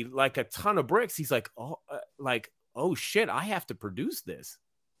me like a ton of bricks. He's like, oh shit, I have to produce this.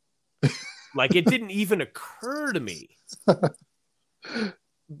 Like, it didn't even occur to me.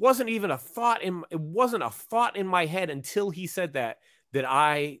 It wasn't a thought in my head until he said that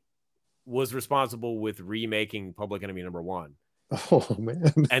I was responsible with remaking Public Enemy #1. Oh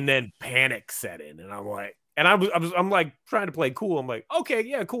man. And then panic set in, and I'm like, I'm like trying to play cool. I'm like, okay,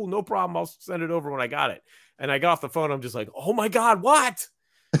 yeah, cool, no problem. I'll send it over when I got it. And I got off the phone. I'm just like, oh my God, what?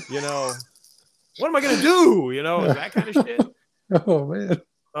 What am I gonna do? That kind of shit. Oh man.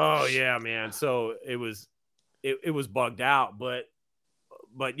 Oh yeah, man. So it was bugged out, but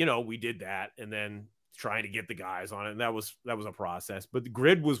we did that, and then trying to get the guys on it, and that was a process. But the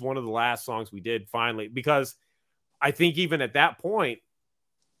Grid was one of the last songs we did finally, because I think even at that point,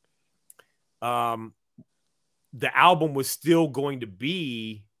 the album was still going to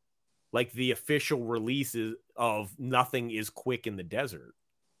be like the official releases of Nothing Is Quick in the Desert.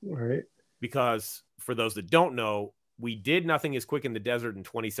 Right. Because for those that don't know, we did Nothing Is Quick in the Desert in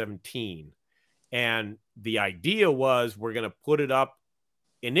 2017. And the idea was we're going to put it up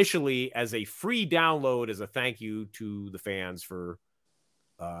initially as a free download as a thank you to the fans for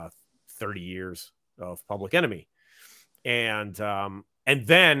 30 years of Public Enemy. And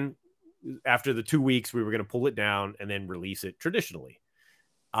then after the 2 weeks, we were going to pull it down and then release it traditionally.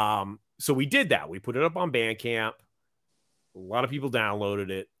 So we did that. We put it up on Bandcamp. A lot of people downloaded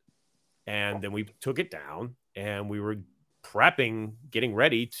it, and then we took it down, and we were prepping, getting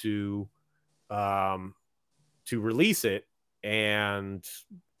ready to release it. And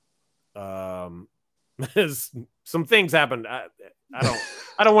some things happened. I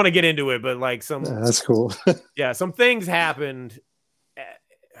don't want to get into it, but like that's cool. Yeah, some things happened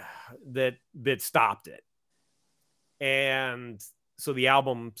that stopped it. And so the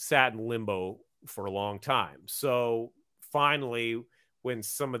album sat in limbo for a long time. So finally, when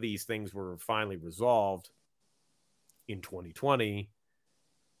some of these things were finally resolved in 2020,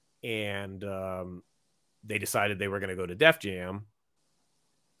 and they decided they were going to go to Def Jam,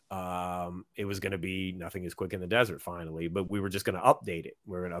 it was going to be Nothing Is Quick in the Desert finally, but we were just going to update it.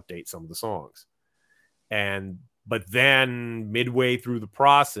 We were going to update some of the songs. But then midway through the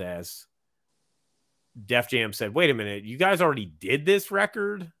process, Def Jam said, wait a minute, you guys already did this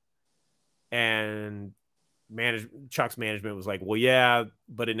record? And Chuck's management was like, well, yeah,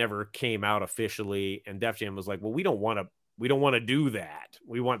 but it never came out officially. And Def Jam was like, well, we don't want to do that.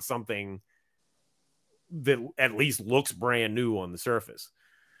 We want something that at least looks brand new on the surface.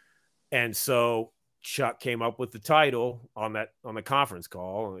 And so Chuck came up with the title on the conference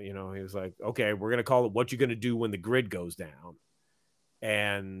call. You know, he was like, okay, we're going to call it What You Gonna Do When the Grid Goes Down.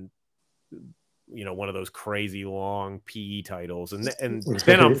 And, you know, one of those crazy long PE titles. And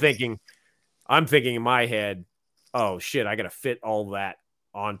then I'm thinking in my head, oh shit, I got to fit all that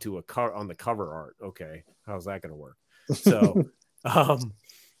onto on the cover art. Okay. How's that going to work? So,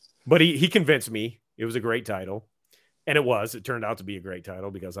 but he convinced me. It was a great title. And it turned out to be a great title,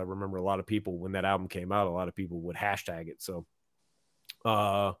 because I remember a lot of people, when that album came out, a lot of people would hashtag it. So,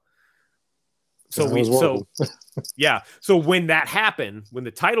 yeah. So when that happened, when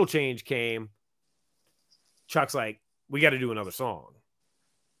the title change came, Chuck's like, we got to do another song.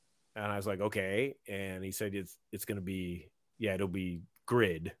 And I was like, okay. And he said, it's going to be, it'll be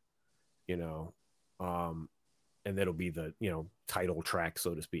Grid, you know, and that'll be the, you know, title track,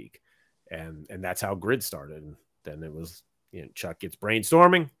 so to speak. And that's how Grid started. And then it was, you know, Chuck gets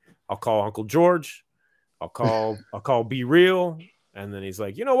brainstorming. I'll call Uncle George. I'll call Be Real. And then he's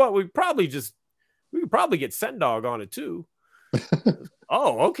like, you know what? We could probably get Sen Dog on it too.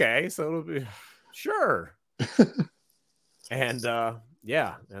 Oh, okay. So it'll be, sure. And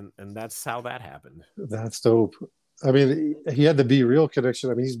and that's how that happened. That's dope. I mean, he had the Be Real connection.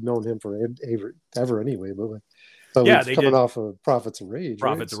 I mean, he's known him for ever anyway, but yeah, they coming off of Prophets of Rage.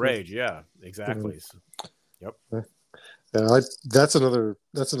 Prophets of Rage, yeah, exactly. Yep. Yeah, that's another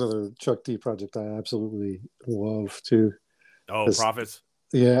Chuck D project I absolutely love too. Oh, Prophets.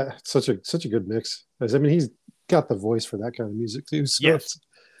 Yeah, such a good mix. I mean, he's got the voice for that kind of music too. So yes.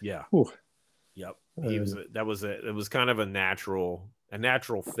 Yeah. Yep. It was kind of a natural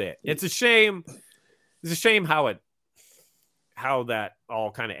fit. It's a shame how that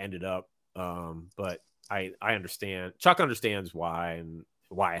all kind of ended up. But I understand. Chuck understands why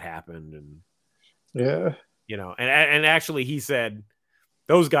it happened, and yeah, you know, and actually he said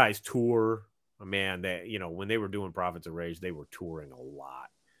those guys tour. Man, that, you know, when they were doing Prophets of Rage, they were touring a lot.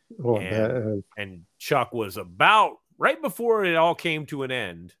 Oh, and Chuck was about right before it all came to an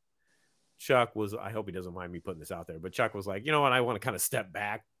end. Chuck was, I hope he doesn't mind me putting this out there, but Chuck was like, you know what, I want to kind of step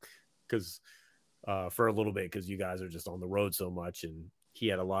back for a little bit, because you guys are just on the road so much, and he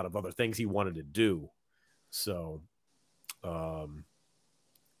had a lot of other things he wanted to do. So, and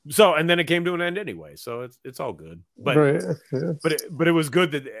then it came to an end anyway, so it's all good. But right. Yeah. but it was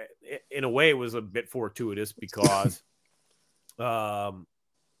good that in a way it was a bit fortuitous, because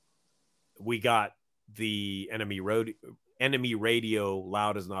we got the Enemy Radio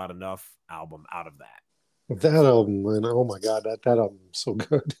Loud Is Not Enough album out of that. That album, man, oh my god, that album is so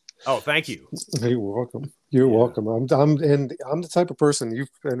good. Oh, thank you. You're welcome. You're welcome. I'm the type of person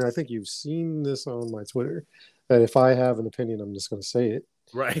and I think you've seen this on my Twitter, that if I have an opinion, I'm just going to say it.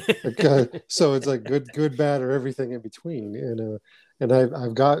 Right. So it's like good, bad, or everything in between. And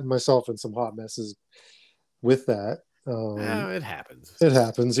I've gotten myself in some hot messes with that. It happens. It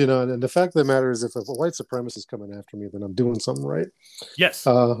happens, you know. And the fact of the matter is, if a white supremacist is coming after me, then I'm doing something right. Yes.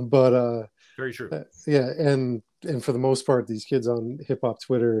 But very true. Yeah, and for the most part, these kids on hip hop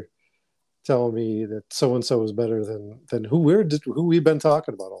Twitter telling me that so and so is better than who we've been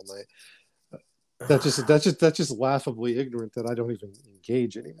talking about all night. That's just laughably ignorant that I don't even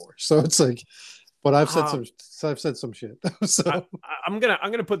engage anymore. So it's like, but I've said some shit. So I'm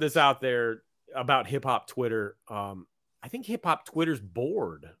gonna put this out there about hip hop Twitter. I think hip hop Twitter's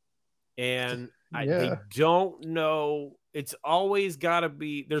bored, and they Yeah, don't know. It's always got to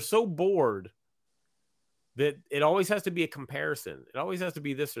be. They're so bored that it always has to be a comparison. It always has to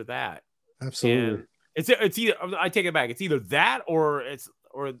be this or that, absolutely. and it's either. I take it back. It's either that or it's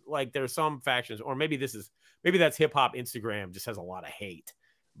or like there's some factions, or maybe maybe that's hip hop. Instagram just has a lot of hate,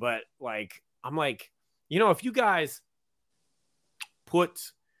 but like I'm like, if you guys put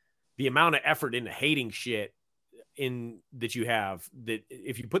the amount of effort into hating shit in that you have, that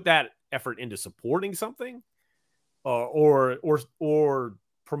if you put that effort into supporting something, or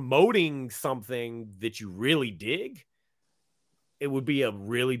promoting something that you really dig, it would be a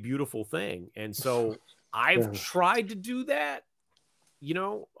really beautiful thing. And so I've Yeah. tried to do that,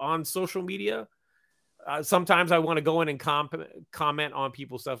 on social media. Sometimes I want to go in and comment on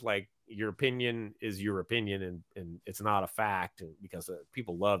people's stuff, like your opinion is your opinion, and it's not a fact, because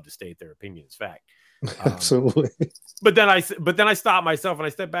people love to state their opinion as fact. Absolutely. But then I stop myself and I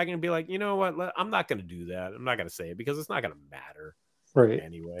step back and be like, you know what? I'm not going to do that. I'm not going to say it because it's not going to matter Right.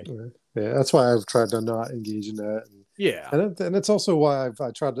 anyway. Yeah, that's why I've tried to not engage in that. Yeah. And it's also why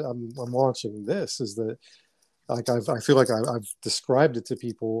I tried to. I'm launching this, is that like I feel like I've described it to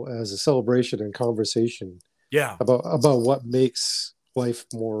people as a celebration and conversation. Yeah. About what makes life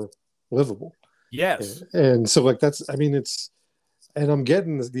more livable. Yes. And so like that's, I mean, and I'm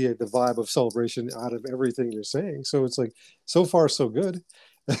getting the vibe of celebration out of everything you're saying. So it's like, so far so good.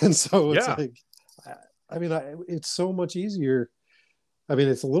 And so it's like, I mean, it's so much easier. I mean,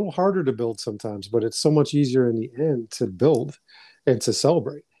 it's a little harder to build sometimes, but it's so much easier in the end to build and to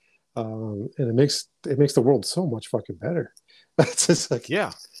celebrate. And it makes the world so much fucking better. It's just like,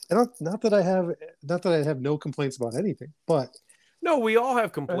 yeah. And not that I have no complaints about anything, but no, we all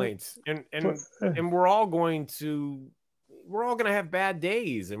have complaints, and we're all going to have bad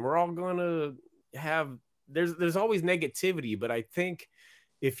days, and we're all going to have, there's always negativity, but I think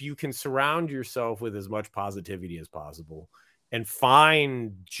if you can surround yourself with as much positivity as possible and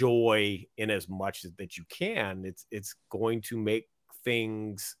find joy in as much that you can, it's going to make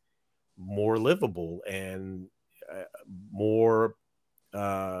things more livable and more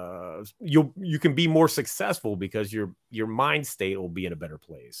you can be more successful because your mind state will be in a better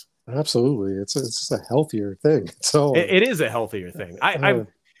place. Absolutely. It's just a healthier thing. So it is a healthier thing. I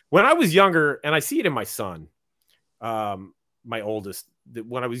when I was younger, and I see it in my son, my oldest,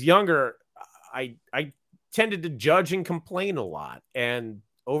 when I was younger, I tended to judge and complain a lot. And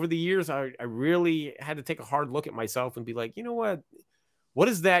over the years, I really had to take a hard look at myself and be like, you know what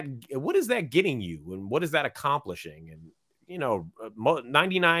is that getting you? And what is that accomplishing? And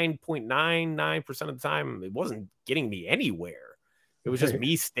 99.99% of the time, it wasn't getting me anywhere. It was just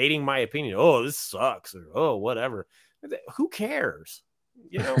me stating my opinion. Oh, this sucks, or oh, whatever. Who cares?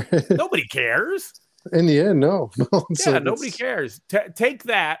 Nobody cares. In the end, no. Yeah, nobody cares. Take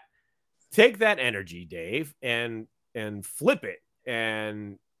that energy, Dave, and flip it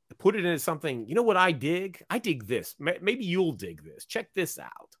and put it into something. You know what I dig? I dig this. Maybe you'll dig this. Check this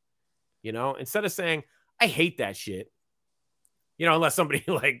out. Instead of saying I hate that shit. Unless somebody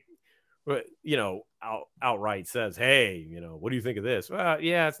outright says, hey, what do you think of this? Well,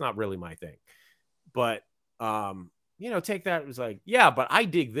 yeah, it's not really my thing. But, take that as like, yeah, but I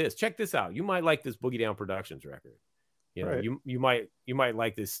dig this. Check this out. You might like this Boogie Down Productions record. Right. You might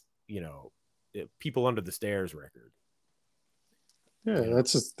like this, People Under the Stairs record. Yeah,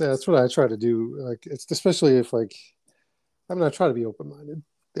 that's what I try to do. Like, it's especially if I try to be open-minded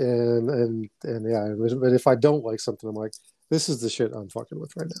and yeah, but if I don't like something, I'm like, this is the shit I'm fucking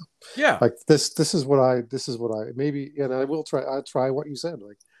with right now. Yeah. Like this is what I maybe, and I will try what you said.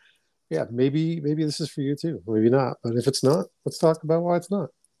 Like, yeah, maybe this is for you too. Maybe not. But if it's not, let's talk about why it's not.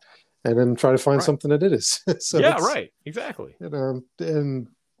 And then try to find something that it is. So yeah, right. Exactly. And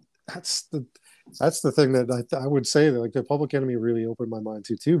that's the thing that I would say that like the Public Enemy really opened my mind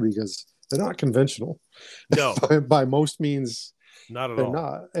to too, because they're not conventional. No. by most means, not at they're all.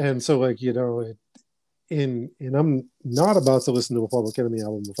 not. And so like, and I'm not about to listen to a Public Enemy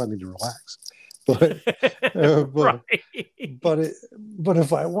album if I need to relax. But but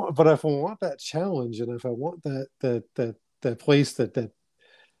if I want that challenge, and if I want that place that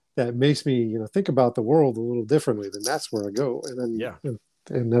makes me think about the world a little differently, then that's where I go. And then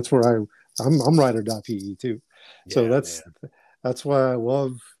and that's where I'm Rider.pe too. Yeah, so that's why I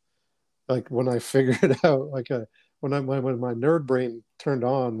love, like, when I figured out, like, when my nerd brain turned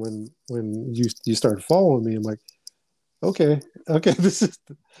on when you started following me, I'm like, okay, this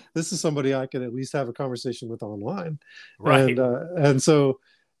is somebody I can at least have a conversation with online, right? And so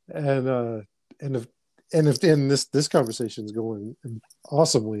and if and this conversation is going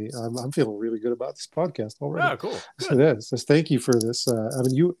awesomely. I'm feeling really good about this podcast already. Oh, cool. So it is. Just thank you for this. I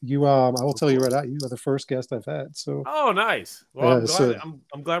mean, you I will tell you right out, you are the first guest I've had. So oh, nice. Well, I'm glad.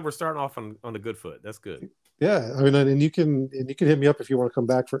 I'm glad we're starting off on a good foot. That's good. Yeah, I mean, and you can hit me up if you want to come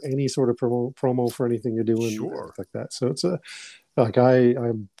back for any sort of promo for anything you're doing, sure, like that. So it's like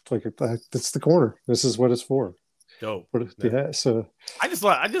I'm like it's the corner. This is what it's for. Dope. Yeah. So I just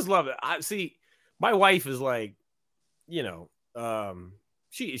love it. I see. My wife is like, you know,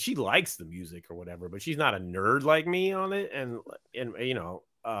 she likes the music or whatever, but she's not a nerd like me on it. And you know,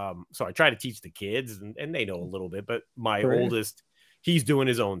 so I try to teach the kids, and they know a little bit. But my oldest, he's doing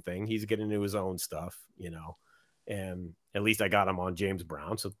his own thing. He's getting into his own stuff, you know. And at least I got him on James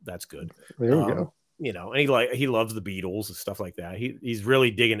Brown, so that's good. There we go. You know, and he loves the Beatles and stuff like that. He's really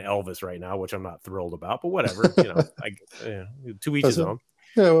digging Elvis right now, which I'm not thrilled about, but whatever. You know, to each his own.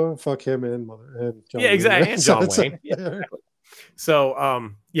 Yeah, well, fuck him and Mother and John Wayne. Exactly, and John Wayne. Yeah. So,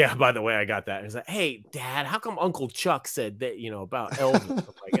 yeah. By the way, I got that. It's like, hey, Dad, how come Uncle Chuck said that? You know, about Elvis. I'm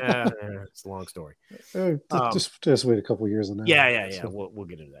like, it's a long story. Just wait a couple years on that. Yeah. So. We'll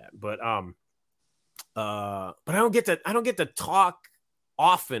get into that, but I don't get to talk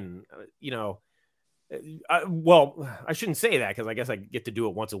often. You know, well, I shouldn't say that because I guess I get to do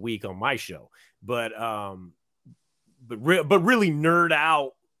it once a week on my show, but really nerd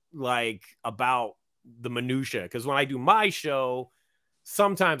out like about the minutia, because when I do my show,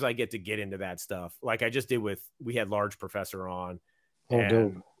 sometimes I get into that stuff. Like I just did we had Large Professor on,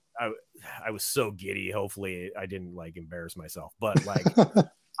 and I was so giddy. Hopefully I didn't like embarrass myself, but like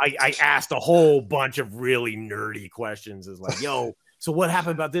I asked a whole bunch of really nerdy questions. Is like, yo, so what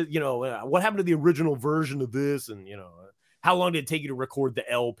happened about this? You know, what happened to the original version of this? And you know, how long did it take you to record the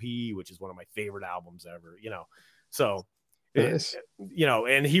LP, which is one of my favorite albums ever? You know. So, yes. You know,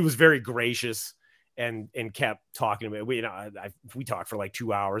 and he was very gracious and kept talking to me. We talked for like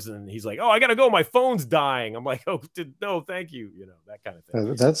 2 hours, and he's like, "Oh, I gotta go. My phone's dying." I'm like, "Oh, no, thank you." You know, that kind of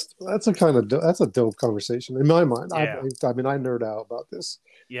thing. That's a dope conversation in my mind. Yeah. I mean, I nerd out about this.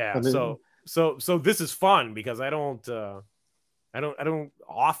 Yeah. I mean, so this is fun because I don't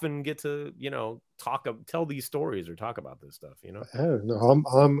often get to, you know, tell these stories or talk about this stuff, you know. No,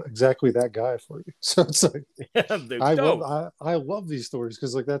 I'm exactly that guy for you. So it's like, I love these stories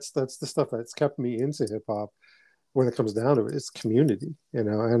because like that's the stuff that's kept me into hip hop. When it comes down to it, it's community, you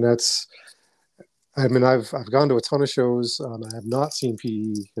know, and that's. I mean, I've gone to a ton of shows. I have not seen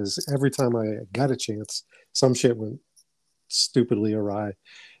PE because every time I got a chance, some shit went stupidly awry.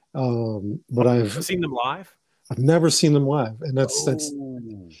 But I've seen them live. I've never seen them live, and that's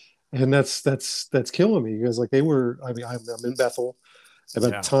killing me because like they were. I mean, I'm in Bethel. At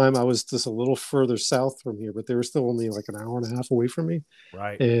that time, I was just a little further south from here, but they were still only like an hour and a half away from me.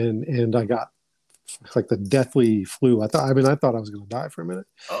 Right. And I got like the deathly flu. I thought I was going to die for a minute.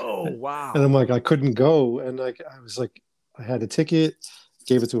 Oh wow! And I'm like, I couldn't go, and like I was like, I had a ticket,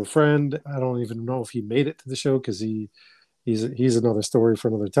 gave it to a friend. I don't even know if he made it to the show because he's another story for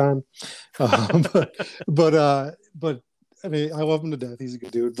another time. But I mean, I love him to death. He's a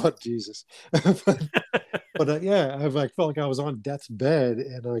good dude, but Jesus. but yeah, I like felt like I was on death's bed,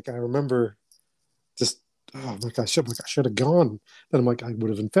 and like I remember just I should have gone. Then I'm like, I would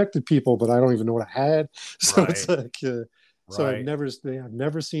have infected people, but I don't even know what I had. So it's like, so I've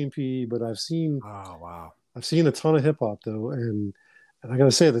never seen PE, but I've seen. Oh wow! I've seen a ton of hip hop though, and I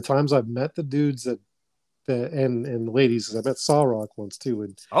gotta say, the times I've met the dudes and ladies, because I met Saw Rock once too,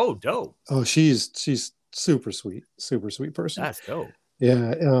 and dope. Oh, she's super sweet person. That's dope.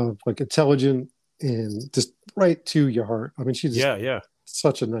 Yeah, like intelligent and just right to your heart. I mean, she's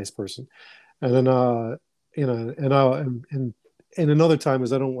such a nice person. And then you know, and another time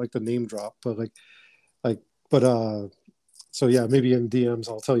is I don't like the name drop, but so yeah, maybe in DMs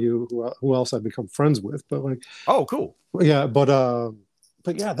I'll tell you who else I've become friends with. But like, oh, cool. Yeah, but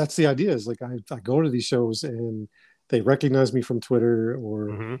yeah, that's the idea. Is like I go to these shows and they recognize me from Twitter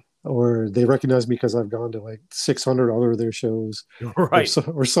or they recognize me because I've gone to like 600 other of their shows, right?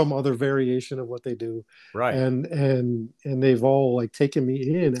 Or some other variation of what they do, right? And they've all like taken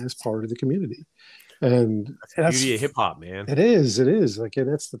me in as part of the community. And that's the beauty of hip hop, man. It is like,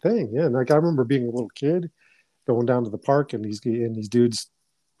 and that's the thing. Yeah, and like I remember being a little kid, going down to the park, and these dudes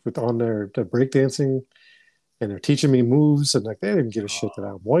on their breakdancing, and they're teaching me moves, and like they didn't give a shit that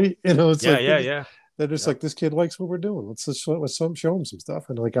I'm white, you know. It's they're just like, this kid likes what we're doing. Let's show him some stuff.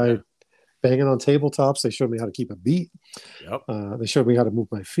 And like I banging on tabletops, they showed me how to keep a beat. They showed me how to move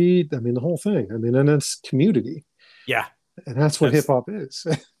my feet. I mean, the whole thing. I mean, and it's community. Yeah, and that's what hip hop is.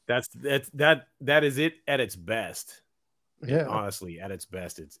 That is it at its best. Yeah, honestly, at its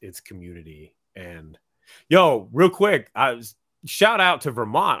best, it's community. And Yo, real quick, shout out to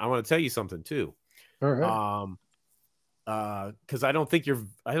Vermont. I want to tell you something too. All right. Because I don't think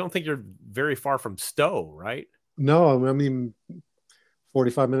you're very far from Stowe, right? No, I mean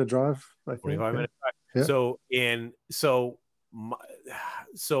 45-minute drive, I think. 45 minutes. Yeah. My,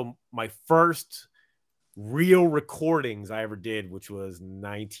 so my first real recordings I ever did, which was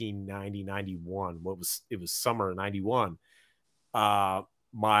 1990, 91. It was summer of 91.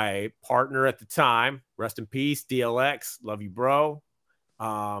 My partner at the time, rest in peace, DLX, love you, bro.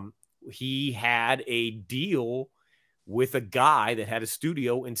 He had a deal with a guy that had a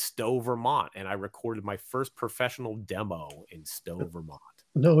studio in Stowe, Vermont, and I recorded my first professional demo in Stowe, Vermont.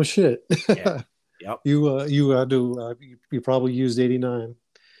 No shit. Yeah. Yep. You probably used 89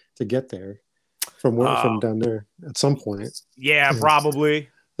 to get there from down there at some point. Yeah, probably.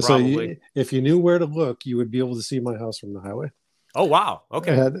 So if you knew where to look, you would be able to see my house from the highway. Oh wow.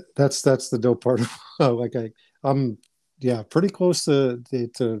 Okay. That's the dope part of like I'm pretty close to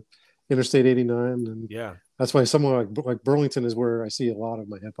Interstate 89, and yeah, that's why somewhere like Burlington is where I see a lot of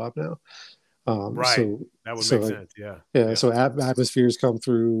my hip hop now. Right. So that would make sense. Yeah. So Atmospheres come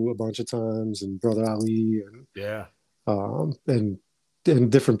through a bunch of times, and Brother Ali, and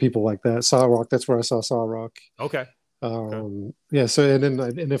and different people like that. Saw Rock. That's where I saw Saw Rock. Okay. Yeah. So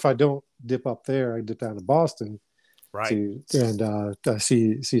and if I don't dip up there, I dip down to Boston. Right. I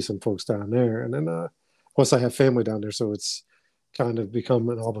see some folks down there, and then plus I have family down there, so it's kind of become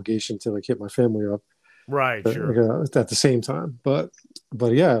an obligation to like hit my family up. Right. Sure. At the same time, but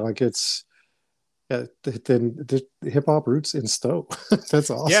yeah, like it's. Then the hip hop roots in Stowe. That's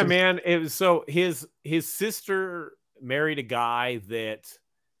awesome. Yeah, man. It was so his sister married a guy that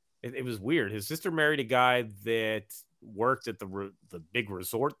it was weird. His sister married a guy that worked at the big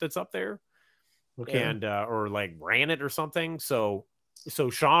resort that's up there, and or like ran it or something. So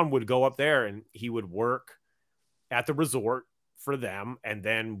Sean would go up there and he would work at the resort for them, and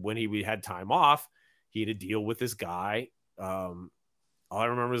then when he had time off, he had to deal with this guy. All I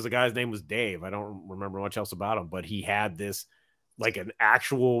remember is the guy's name was Dave. I don't remember much else about him, but he had this like an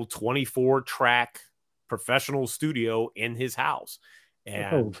actual 24-track professional studio in his house.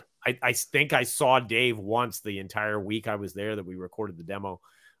 And I think I saw Dave once the entire week I was there that we recorded the demo,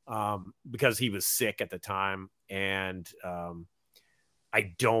 because he was sick at the time. And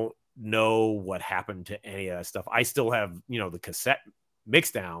I don't know what happened to any of that stuff. I still have, the cassette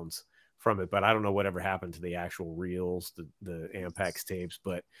mix downs from it, but I don't know whatever happened to the actual reels, the Ampex tapes.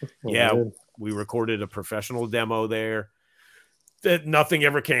 But we recorded a professional demo there that nothing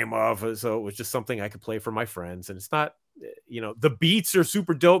ever came of. So it was just something I could play for my friends. And it's not, the beats are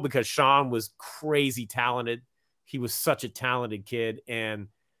super dope because Sean was crazy talented. He was such a talented kid, and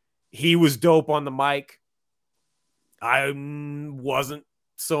he was dope on the mic. I wasn't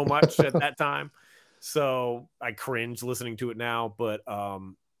so much at that time, so I cringe listening to it now. But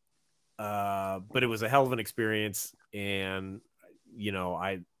it was a hell of an experience, and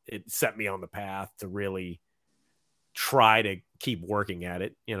it set me on the path to really try to keep working at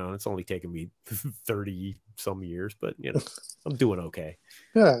it. And it's only taken me 30 some years, but I'm doing okay.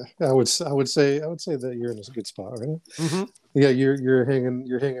 Yeah, I would say that you're in a good spot, right? Mm-hmm. Yeah, you're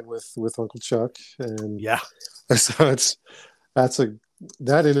hanging with Uncle Chuck, and so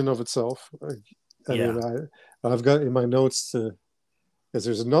that in and of itself. I mean, I've got in my notes because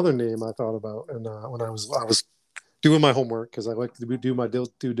there's another name I thought about, and when I was doing my homework, because I like to do my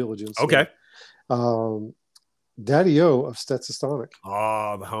due diligence. Okay. Daddy-O of Stetsasonic.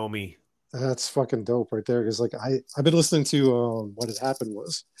 Oh, the homie. That's fucking dope right there. Because like I've been listening to What Had Happened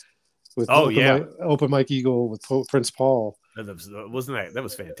was with Open Mike Eagle with Prince Paul. That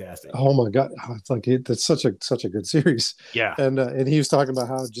was fantastic. Oh my god, it's like that's such a good series. Yeah. And he was talking about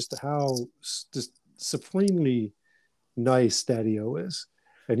how supremely nice Daddy-O is,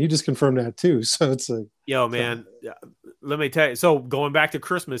 and you just confirmed that too. So it's like, yo, man, let me tell you. So going back to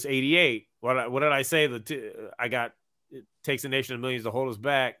Christmas '88, what did I say? I got It Takes a Nation of Millions to Hold Us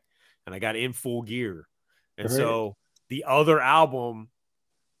Back, and I got In Full Gear. And so the other album,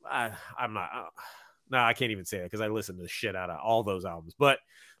 I can't even say that because I listened to the shit out of all those albums. But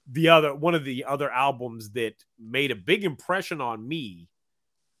one of the other albums that made a big impression on me,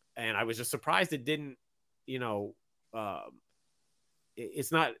 and I was just surprised it didn't,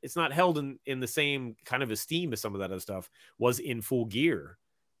 it's not held in the same kind of esteem as some of that other stuff, was In Full Gear,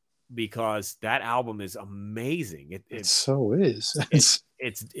 because that album is amazing. It's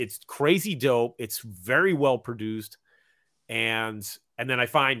crazy dope. It's very well produced. And then I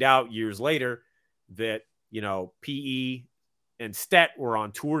find out years later that, PE and Stet were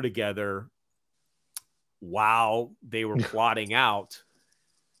on tour together while they were plotting out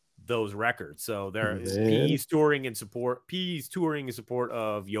those records. So there is Man. P's touring in support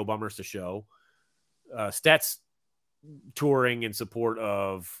of Yo Bummers to Show. Stet's touring in support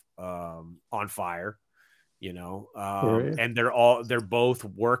of On Fire, you know, Right. and they're both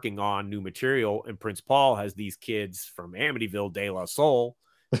working on new material. And Prince Paul has these kids from Amityville, De La Soul,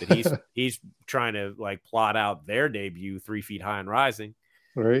 that he's trying to like plot out their debut, 3 Feet High and Rising.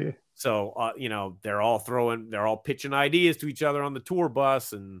 Right. So, you know, they're all pitching ideas to each other on the tour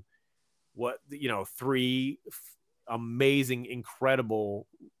bus, and what, you know, 3 amazing, incredible,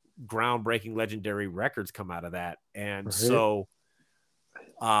 groundbreaking, legendary records come out of that. And right.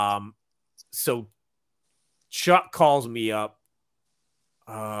 so Chuck calls me up.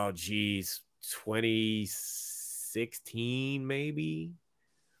 Oh, geez, 2016 maybe.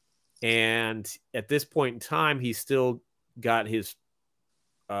 And at this point in time, he's still got his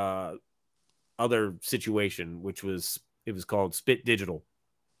other situation, which was called Spit Digital,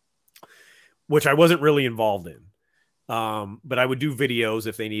 which I wasn't really involved in. But I would do videos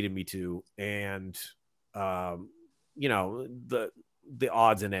if they needed me to, and you know, the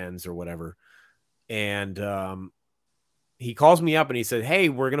odds and ends or whatever. And he calls me up and he said, "Hey,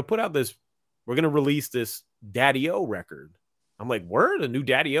 we're gonna release this Daddy-O record." I'm like, "Word? A new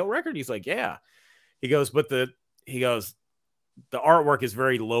Daddy-O record?" He's like, "Yeah." He goes, the artwork is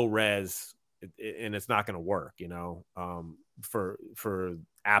very low res, and it's not going to work, you know, for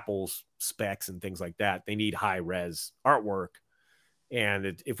Apple's specs and things like that. They need high res artwork,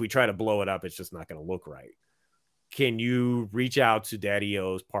 and if we try to blow it up, it's just not going to look right. Can you reach out to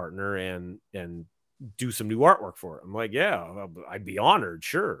Daddy-O's partner and do some new artwork for it? I'm like, "Yeah, I'd be honored.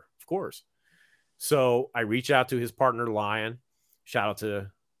 Sure, of course." So I reach out to his partner, Lion. Shout out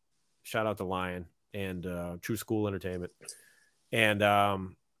to Lion and True School Entertainment and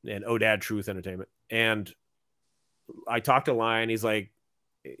Odad Truth Entertainment. And I talked to Lion. He's like,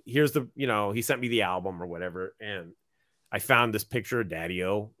 "Here's the," you know, he sent me the album or whatever. And I found this picture of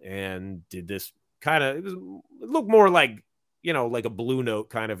Daddy-O and did this kind of, it looked more like, you know, like a Blue Note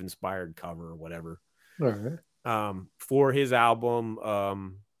kind of inspired cover or whatever. All right. For his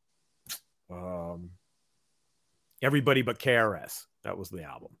album, Everybody But KRS. That was the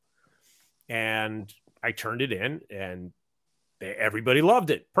album. And I turned it in, and everybody loved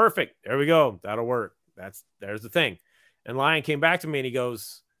it. Perfect. There we go. That'll work. There's the thing. And Lion came back to me and he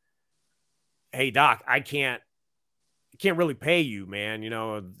goes, "Hey Doc, I can't really pay you, man. You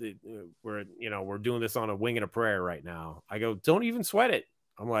know, we're doing this on a wing and a prayer right now." I go, "Don't even sweat it."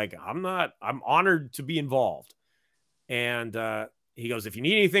 I'm like, I'm honored to be involved. And he goes, "If you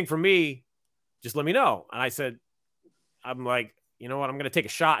need anything from me, just let me know." And I said, I'm like, "You know what? I'm going to take a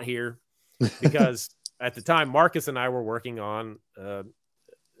shot here," because at the time, Marcus and I were working on a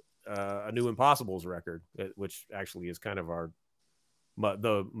new Impossibles record, which actually is kind of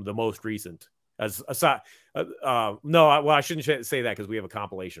the most recent. As aside, no, I shouldn't say that, because we have a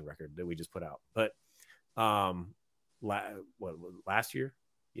compilation record that we just put out. But last year?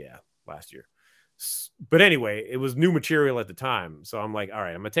 Yeah, last year. But anyway, it was new material at the time. So I'm like, all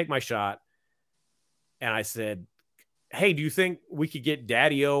right, I'm going to take my shot. And I said, "Hey, do you think we could get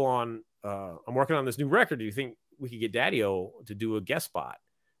Daddy-O on, I'm working on this new record. Do you think we could get Daddy-O to do a guest spot?"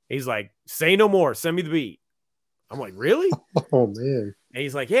 He's like, "Say no more. Send me the beat." I'm like, "Really?" Oh, man. And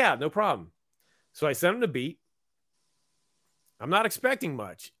he's like, "Yeah, no problem." So I sent him the beat. I'm not expecting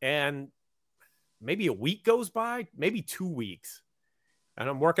much. And maybe a week goes by, maybe 2 weeks. And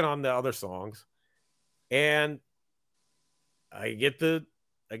I'm working on the other songs. And I get the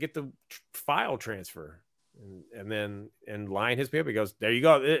file transfer. And Lion hits me up. He goes, "There you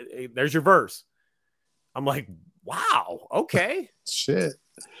go. There's your verse." I'm like, "Wow, okay." Shit.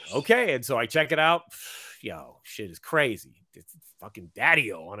 Okay. And so I check it out. Yo, shit is crazy. It's fucking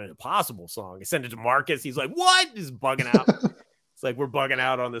Daddy-O on an Impossible song. I send it to Marcus. He's like, "What?" He's bugging out. It's like, we're bugging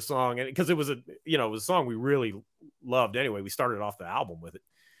out on this song. And because it was a song we really loved anyway. We started off the album with it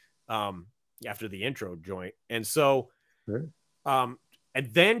after the intro joint. And so, and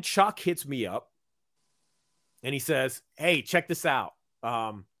then Chuck hits me up and he says, "Hey, check this out.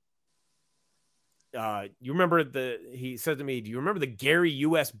 You remember he said to me, "Do you remember the Gary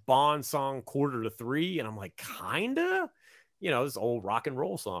U.S. Bond song, Quarter to Three?" And I'm like, "Kinda." You know, this old rock and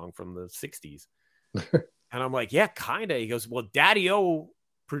roll song from the 60s. And I'm like, "Yeah, kinda." He goes, "Well, Daddy-O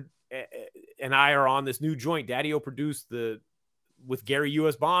and I are on this new joint. Daddy-O produced with Gary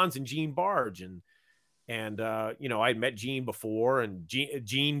U.S. Bonds and Gene Barge. And you know, I'd met Gene before, and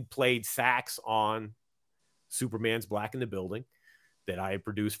Gene played sax on Superman's Black in the Building that I had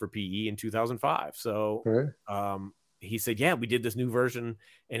produced for PE in 2005. So he said, "Yeah, we did this new version."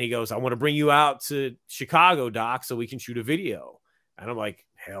 And he goes, "I want to bring you out to Chicago, Doc, so we can shoot a video." And I'm like,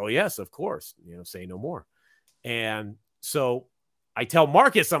 hell yes, of course. You know, say no more. And so I tell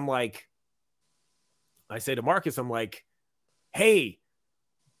Marcus, I say to Marcus, I'm like, hey,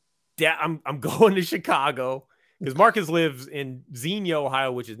 Dad, I'm going to Chicago, because Marcus lives in Xenia,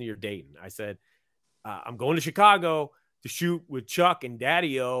 Ohio, which is near Dayton. I said, I'm going to Chicago to shoot with Chuck and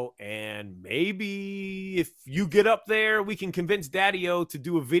Daddy-O, and maybe if you get up there, we can convince Daddy-O to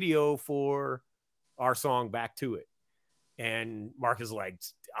do a video for our song Back to It. And Mark is like,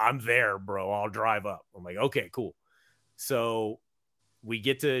 I'm there, bro. I'll drive up. I'm like, okay, cool. So we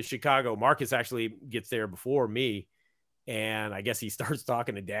get to Chicago. Marcus actually gets there before me. And I guess he starts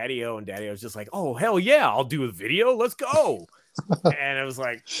talking to Daddy-O, and Daddy-O's just like, oh, hell yeah, I'll do a video. Let's go. And it was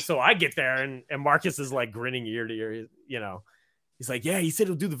like, so I get there, and Marcus is like grinning ear to ear, you know. He's like, yeah, he said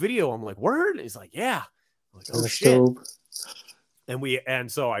he'll do the video. I'm like, word? And he's like, yeah. I'm like, oh, shit. Dope.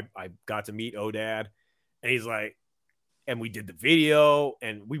 And so I got to meet Odad, and he's like, and we did the video,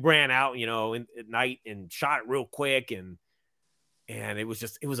 and we ran out, you know, at night and shot it real quick. And it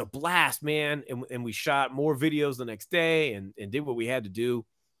was a blast, man. And we shot more videos the next day and did what we had to do.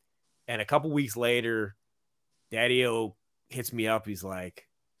 And a couple weeks later, Daddy-O hits me up. He's like,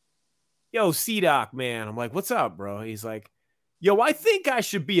 yo, C-Doc, man. I'm like, what's up, bro? He's like, yo, I think I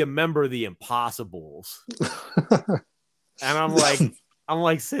should be a member of the Impossibles. And I'm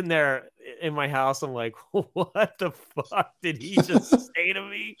like sitting there in my house. I'm like, what the fuck did he just say to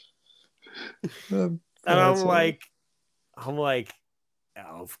me? And I'm like,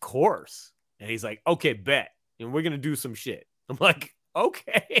 of course. And he's like, okay, bet. And we're going to do some shit. I'm like,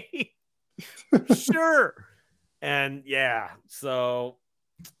 okay, sure. And yeah, so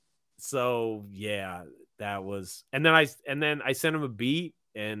yeah, that was, and then I sent him a beat,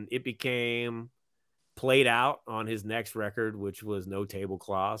 and it became Played Out on his next record, which was No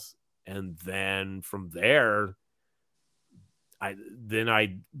Tablecloths. And then from there, I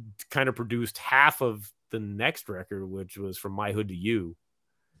kind of produced half of the next record, which was From My Hood to You,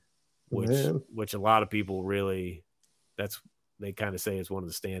 which a lot of people really, they kind of say is one of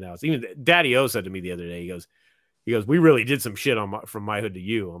the standouts. Even Daddy-O said to me the other day, he goes, we really did some shit on From My Hood to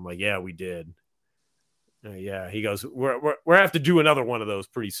You. I'm like, yeah, we did. Yeah. He goes, we're have to do another one of those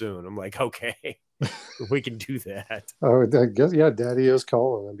pretty soon. I'm like, okay, we can do that. Oh, I guess, yeah, Daddy-O's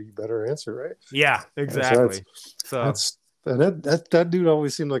calling. That'd be a better answer, right? Yeah, exactly. That dude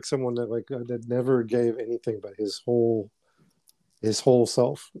always seemed like someone that never gave anything but his whole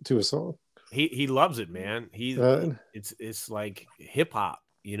self to a song. He loves it, man. It's like hip hop,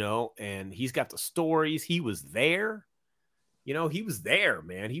 you know, and he's got the stories. He was there. You know, he was there,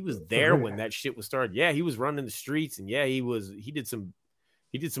 man. He was there when that shit was started. Yeah, he was running the streets, and yeah, he did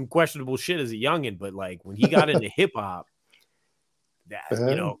some questionable shit as a youngin', but like when he got into hip hop, that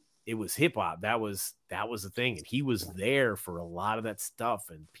you know, it was hip hop. That was the thing, and he was there for a lot of that stuff,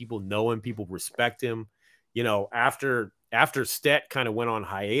 and people know him, people respect him. You know, after Stet kind of went on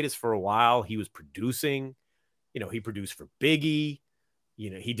hiatus for a while, he was producing. You know, he produced for Biggie. You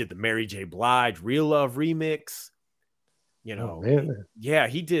know, he did the Mary J. Blige Real Love remix. You know,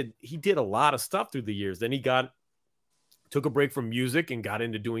 he did a lot of stuff through the years. Then he took a break from music and got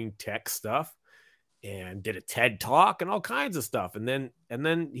into doing tech stuff and did a TED Talk and all kinds of stuff. And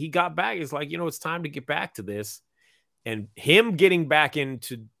then he got back. It's like, you know, it's time to get back to this. And him getting back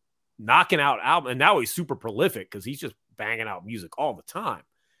into knocking out albums, and now he's super prolific because he's just banging out music all the time.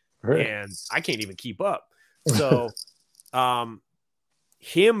 Right. And I can't even keep up. So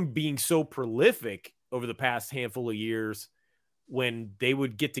him being so prolific over the past handful of years, when they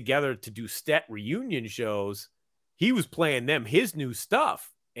would get together to do Stet reunion shows, he was playing them his new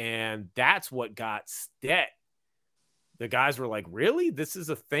stuff. And that's what got Stet. The guys were like, really? This is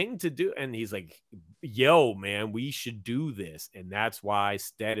a thing to do? And he's like, yo, man, we should do this. And that's why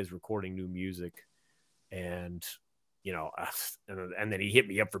Stet is recording new music. And, you know, and then he hit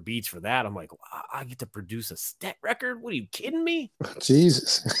me up for beats for that. I'm like, wow, I get to produce a Stet record? What, are you kidding me?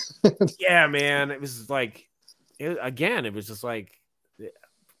 Jesus. Yeah, man. It was like, it was just like,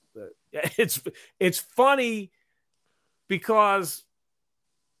 it's funny because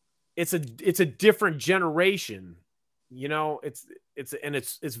it's a different generation. You know, it's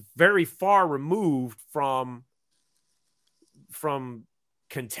very far removed from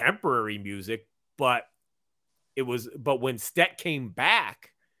contemporary music, but when Stet came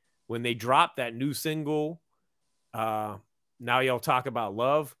back, when they dropped that new single, Now Y'all Talk About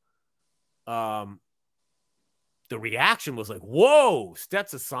Love, the reaction was like, whoa,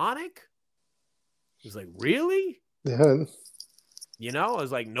 Stetsasonic? It was like, really? Yeah. You know, it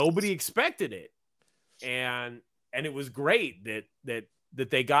was like nobody expected it. And it was great that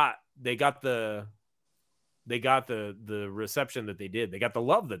they got the they got the reception that they did. They got the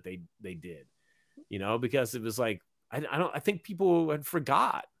love that they did, because it was like, I think people had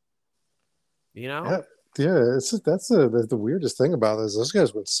forgot, Yeah, yeah. That's the weirdest thing about this. Those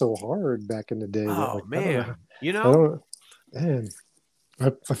guys went so hard back in the day that Oh like man, I don't man.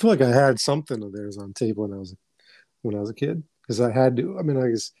 I feel like I had something of theirs on tape when I was a kid because I had to. I mean, I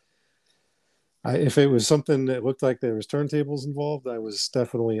guess if it was something that looked like there was turntables involved, I was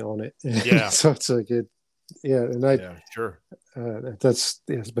definitely on it. yeah, So it's like it, yeah. And yeah, sure. that's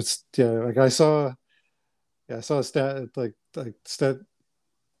yes, but yeah, like I saw a stat like stat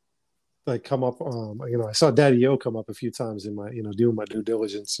like come up. I saw Daddy O come up a few times in my doing my due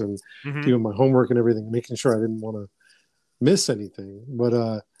diligence and Mm-hmm. doing my homework and everything, making sure I didn't want to miss anything.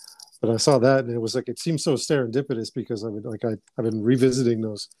 But I saw that and it was like it seemed so serendipitous because I've been revisiting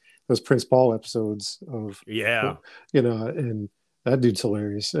those Prince Paul episodes of Yeah. and that dude's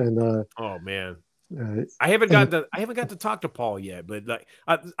hilarious. And Oh man. uh I haven't and got to talk to Paul yet, but like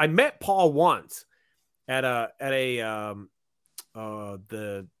I met Paul once at a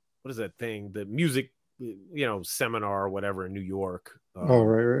the what is that thing? The music seminar or whatever in New York. oh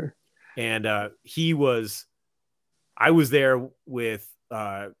right. And I was there with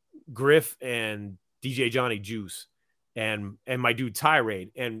Griff and DJ Johnny Juice and my dude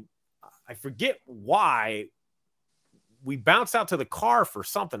Tirade, and I forget why we bounced out to the car for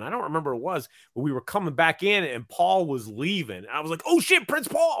something. I don't remember what it was, but we were coming back in and Paul was leaving. I was like, oh shit, Prince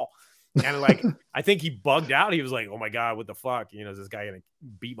Paul. And like, I think he bugged out. He was like, oh my God, what the fuck? Is this guy going to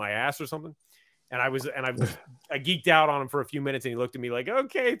beat my ass or something? And I geeked out on him for a few minutes and he looked at me like,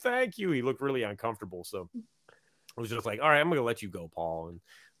 okay, thank you. He looked really uncomfortable. So I was just like, all right, I'm going to let you go, Paul.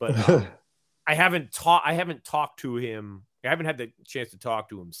 But I haven't talked to him. I haven't had the chance to talk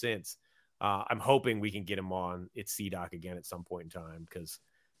to him since. I'm hoping we can get him on It's CDoc again at some point in time because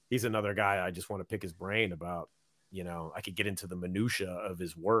he's another guy I just want to pick his brain about. I could get into the minutia of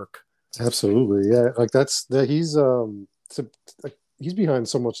his work. Absolutely, yeah. Like he's behind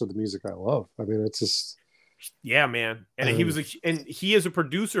so much of the music I love. I mean, it's just yeah, man. And he as a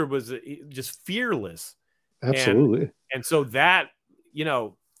producer was just fearless. Absolutely. And so that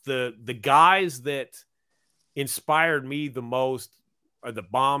the guys that inspired me the most are the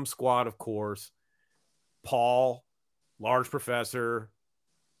Bomb Squad, of course, Paul, Large Professor,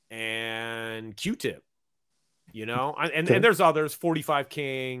 and Q-Tip. And there's others, 45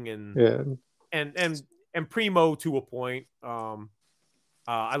 King and Primo to a point.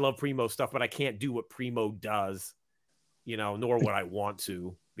 I love Primo stuff, but I can't do what Primo does, nor would I want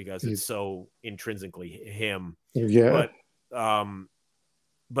to because it's so intrinsically him. Yeah.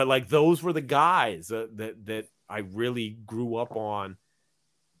 But like those were the guys that I really grew up on.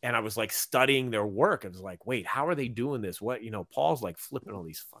 And I was like studying their work. I was like, wait, how are they doing this? What, Paul's like flipping all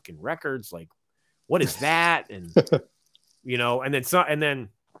these fucking records. Like, what is that? And, and then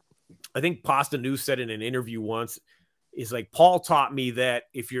I think Pasta News said in an interview once is like, Paul taught me that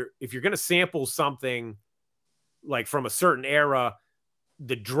if you're going to sample something like from a certain era,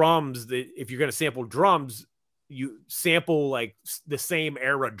 the drums if you're going to sample drums, you sample like the same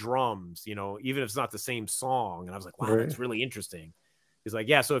era drums, even if it's not the same song. And I was like, wow, that's really interesting. He's like,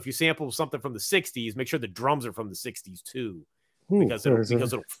 yeah, so if you sample something from the 60s, make sure the drums are from the 60s too, because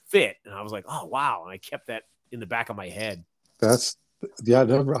it'll fit. And I was like, oh, wow. And I kept that in the back of my head. I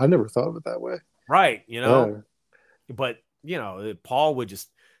never thought of it that way. Right. But, Paul would just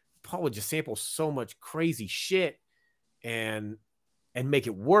sample so much crazy shit and make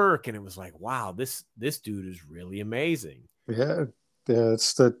it work. And it was like, wow, this dude is really amazing. Yeah. Yeah.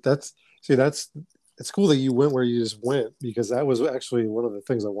 It's cool that you went where you just went because that was actually one of the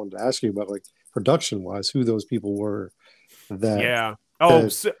things I wanted to ask you about, like production wise, who those people were. Yeah. Oh,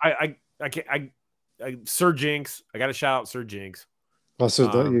 Sir Jinx. I got to shout out Sir Jinx. Oh,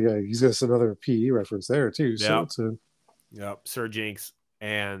 so he's got another PE reference there too. So yep. Sir Jinx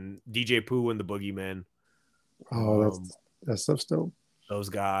and DJ Pooh and the Boogeymen. Oh, that stuff's dope. Those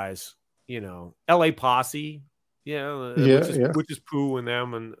guys, LA Posse, which is Pooh and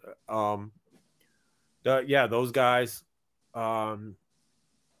them, and those guys. Yeah,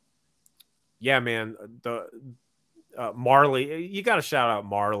 man. The Marley, you got to shout out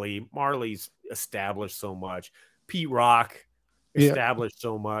Marley. Marley's established so much. Pete Rock established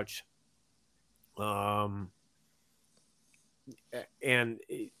so much. And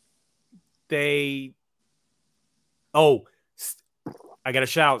I got to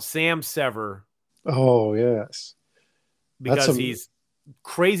shout out Sam Sever. Oh, yes. Because he's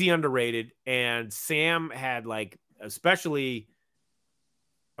crazy underrated. And Sam had like, especially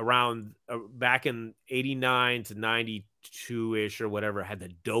around back in 89 to 92-ish or whatever, had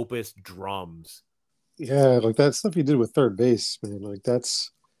the dopest drums Yeah, like that stuff he did with Third Base, man. Like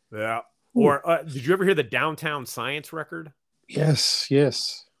that's Yeah. ooh, Or did you ever hear the Downtown Science record? yes,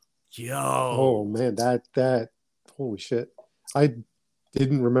 yes. Oh Yo, man, that holy shit. I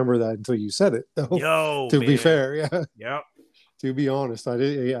didn't remember that until you said it, though. yo, To be man. fair, yeah. Yep. To be honest, I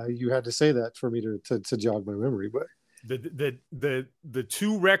did. Yeah, you had to say that for me to jog my memory, but The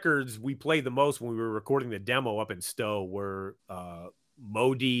two records we played the most when we were recording the demo up in Stowe were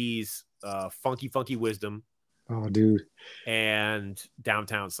Modi's Funky Funky Wisdom oh, dude, and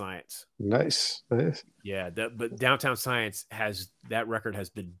Downtown Science. nice, nice. Yeah, but Downtown Science that record has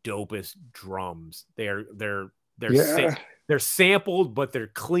the dopest drums. They're Yeah, they're sampled, but they're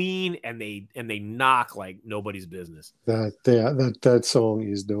clean and they knock like nobody's business. that song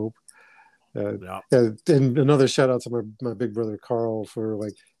is dope. Yeah. And another shout out to my big brother Carl for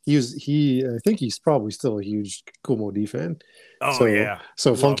like he I think he's probably still a huge Kool Moe Dee fan. Oh So yeah,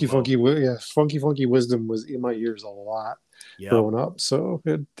 so love Mo. Funky Funky Wisdom was in my ears a lot Yep. growing up. So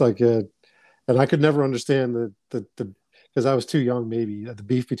it like and I could never understand the because I was too young maybe the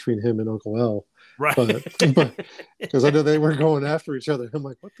beef between him and Uncle L. Right. But because I know they were going after each other. I'm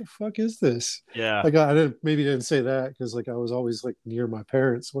like, what the fuck is this? Yeah. Like I didn't say that because like I was always like near my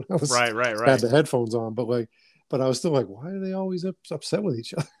parents when I was Right. had the headphones on, but I was still like, why are they always upset with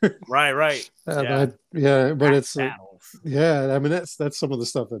each other? Right. Yeah. But it's battles. yeah. I mean that's some of the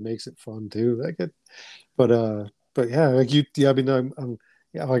stuff that makes it fun too. Like it, but yeah, like you. Yeah, I mean, I'm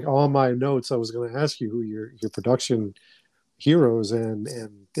yeah, like on my notes, I was going to ask you who your production heroes and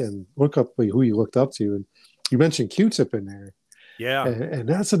look up who you looked up to, and you mentioned Q-Tip in there, Yeah. and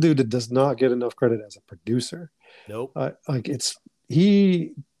that's a dude that does not get enough credit as a producer. Nope. Like it's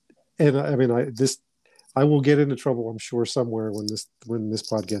he, and I mean I will get into trouble, I'm sure, somewhere when this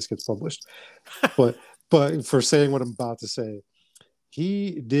podcast gets published, but for saying what I'm about to say,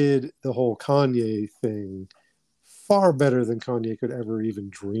 he did the whole Kanye thing far better than Kanye could ever even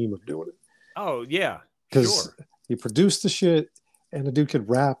dream of doing it. Oh yeah. Because Sure. he produced the shit, and the dude could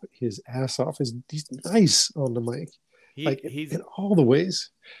rap his ass off. He's nice on the mic, like He's in all the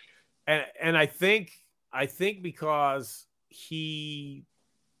ways. and I think because he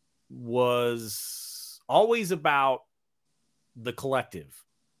was always about the collective.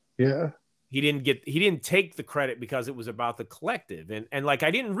 Yeah, He didn't take the credit because it was about the collective. And like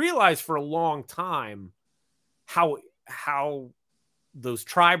I didn't realize for a long time how those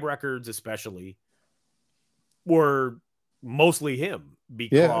Tribe records especially were mostly him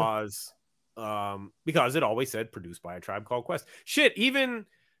yeah, because it always said produced by a Tribe Called Quest. Shit, even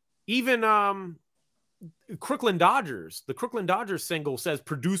Crooklyn Dodgers, the Crooklyn Dodgers single says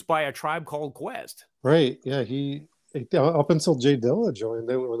produced by a Tribe Called Quest. right. Yeah, he up until Jay Dilla joined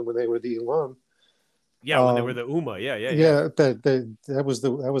when they were the Elon. Yeah, when they were the UMA. Yeah. That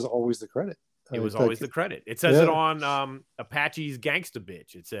was always the credit. It was always the credit. It says it on Apache's Gangsta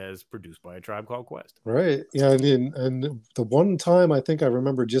Bitch. It says produced by a Tribe Called Quest. Right. Yeah, and the one time I think I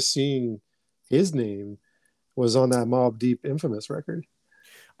remember just seeing his name was on that Mobb Deep Infamous record.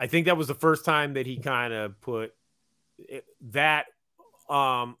 I think that was the first time that he kind of put that,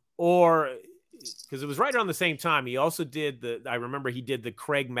 or because it was right around the same time. He also did I remember he did the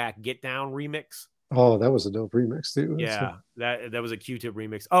Craig Mack Get Down remix. Oh, that was a dope remix too. Yeah, that was a Q-Tip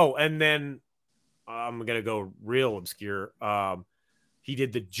remix. Oh, and then I'm gonna go real obscure. He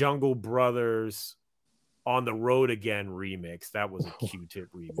did the Jungle Brothers On the Road Again remix. That was a Q-Tip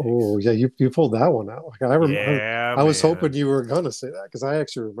remix. Oh yeah, you pulled that one out. Like, I was man. hoping you were gonna say that because I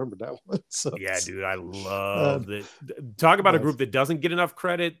actually remembered that one. So yeah, dude, I love it. Talk about a group that doesn't get enough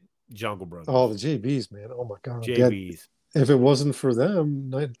credit. Jungle Brothers. Oh, the JBs, man. Oh my god. JBs. If it wasn't for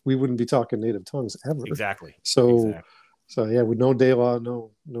them, we wouldn't be talking native tongues ever. Exactly. So yeah, with no De La,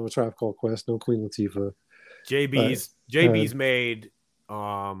 no Tribe Called Quest, no Queen Latifah. JB's made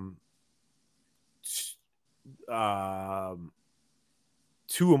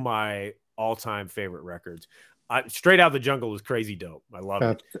two of my all-time favorite records. Straight Out of the Jungle was crazy dope. I love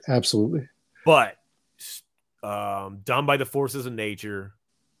it. Absolutely. But Done by the Forces of Nature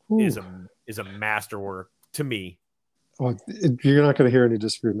is a masterwork to me. Oh, you're not going to hear any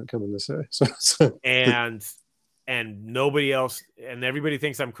disagreement coming this way. And nobody else, and everybody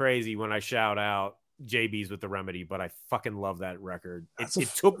thinks I'm crazy when I shout out JB's with The Remedy, but I fucking love that record. It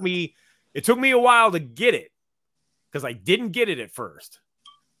took me a while to get it because I didn't get it at first.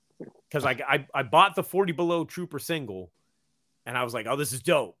 Because I bought the 40 Below Trooper single and I was like, oh, this is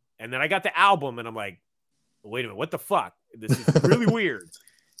dope. And then I got the album and I'm like, wait a minute, what the fuck? This is really weird.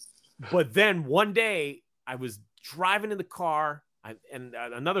 But then one day I was driving in the car, and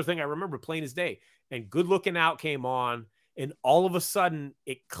another thing I remember plain as day, and Good Looking Out came on, and all of a sudden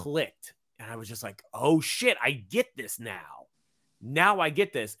it clicked. And I was just like, oh shit, I get this now. Now I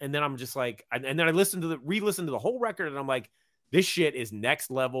get this. And then I'm just like, and then I re-listened to the whole record, and I'm like, this shit is next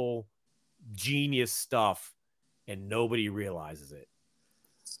level genius stuff, and nobody realizes it.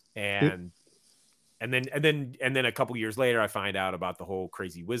 And then a couple years later, I find out about the whole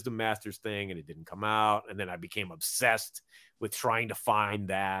Crazy Wisdom Masters thing, and it didn't come out. And then I became obsessed with trying to find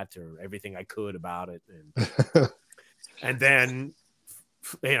that, or everything I could about it. And then,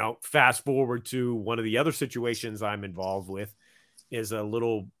 you know, fast forward to one of the other situations I'm involved with is a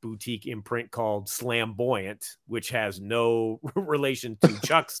little boutique imprint called Slamboyant, which has no relation to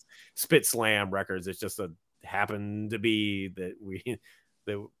Chuck's Spit Slam records. It's just happened to be that we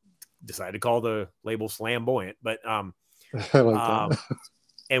decided to call the label Slamboyant. But I like that.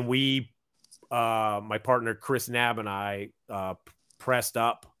 And we, my partner Chris Nab and I, pressed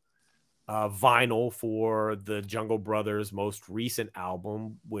up vinyl for the Jungle Brothers' most recent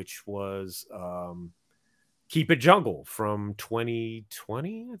album, which was Keep It Jungle from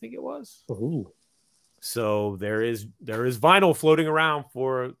 2020, I think it was. Ooh. So there is vinyl floating around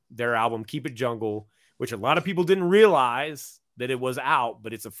for their album Keep It Jungle, which a lot of people didn't realize that it was out,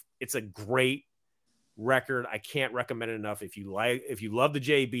 but it's a great record. I can't recommend it enough. If you love the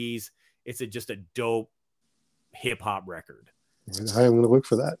JBs, it's just a dope hip hop record. I am going to look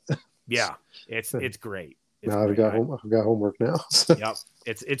for that. Yeah, it's great. Now I've got homework now. Yep,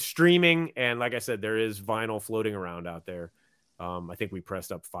 it's streaming, and like I said, there is vinyl floating around out there. I think we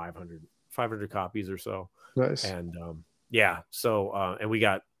pressed up 500 copies or so. Nice. And yeah, so and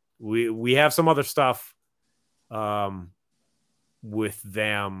we have some other stuff with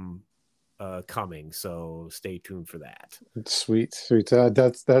them coming, so stay tuned for that. Sweet.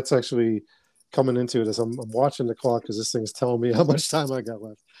 That's actually coming into it as I'm watching the clock, because this thing's telling me how much time I got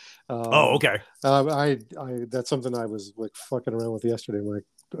left. Okay. I that's something I was like fucking around with yesterday. I'm like,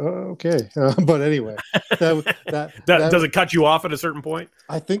 okay, but anyway, that does it cut you off at a certain point?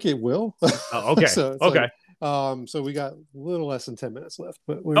 I think it will. Oh, okay. So okay. So we got a little less than 10 minutes left,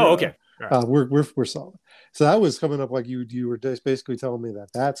 but we're okay. Right. We're solid. So that was coming up, like you were just basically telling me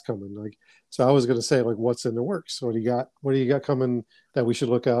that's coming. Like, so I was going to say, like, what's in the works? What do you got coming that we should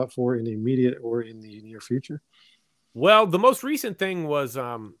look out for in the immediate or in the near future? Well, the most recent thing was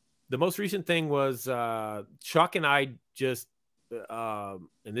Chuck and I just and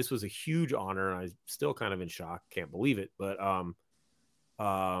this was a huge honor, and I'm still kind of in shock, can't believe it, but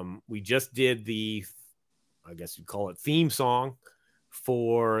we just did the, I guess you'd call it, theme song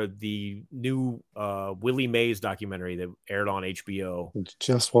for the new Willie Mays documentary that aired on HBO.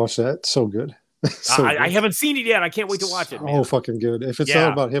 Just watched that. So good. I haven't seen it yet. I can't wait to watch it. Oh, fucking good. If it's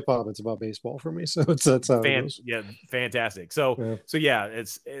not about hip hop, it's about baseball for me. So that's how it goes. Yeah, fantastic. So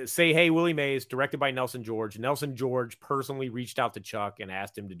it's Say Hey Willie Mays, directed by Nelson George. Nelson George personally reached out to Chuck and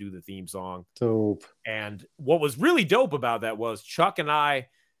asked him to do the theme song. Dope. And what was really dope about that was Chuck and I,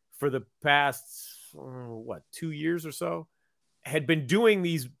 for the past 2 years or so, had been doing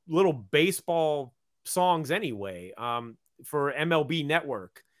these little baseball songs anyway, for MLB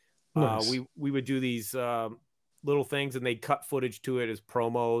Network. Nice. We would do these little things, and they'd cut footage to it as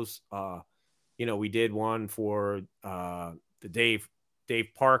promos. We did one for the Dave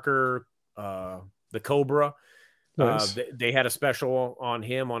Parker, the Cobra. Nice. They had a special on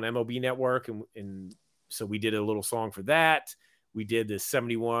him on MLB Network, and so we did a little song for that. We did the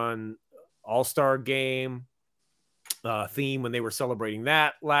 71 All-Star Game theme when they were celebrating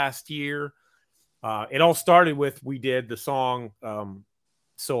that last year. It all started with, we did the song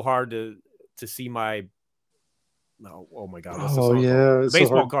So Hard to See My oh my god, what's the song called?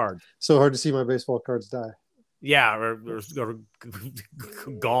 Baseball Card. So hard to see my baseball cards die. Yeah, or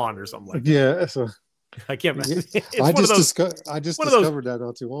gone or something like that. Yeah, so I can't remember. I just discovered that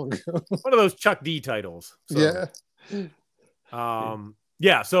not too long ago. One of those Chuck D titles. So,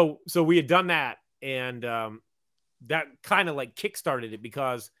 yeah. So we had done that, and that kind of like kickstarted it,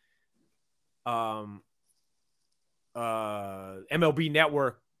 because MLB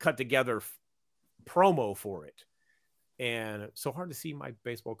Network cut together promo for it, and So Hard to See My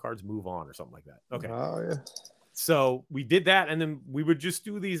Baseball Cards Move On or something like that. Okay. Oh yeah. So we did that, and then we would just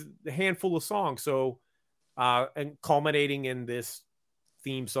do a handful of songs. So and culminating in this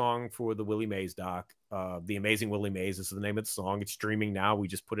theme song for the Willie Mays doc, The Amazing Willie Mays is the name of the song. It's streaming now. We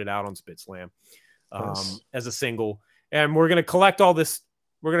just put it out on Spit Slam as a single, and we're gonna collect all this.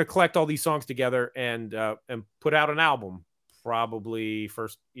 We're going to collect all these songs together and put out an album, probably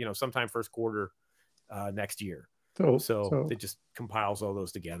sometime first quarter next year. So it just compiles all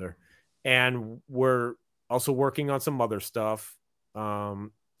those together. And we're also working on some other stuff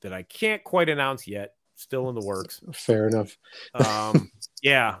that I can't quite announce yet. still in the works. Fair enough.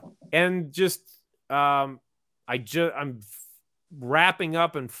 Yeah. And just, I'm wrapping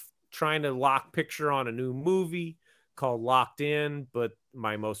up and trying to lock picture on a new movie called Locked In, but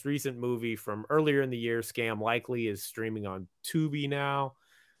my most recent movie from earlier in the year, Scam Likely, is streaming on Tubi now.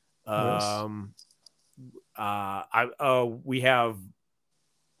 Nice. We have,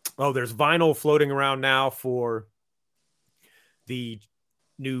 there's vinyl floating around now for the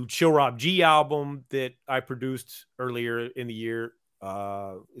new Chill Rob G album that I produced earlier in the year.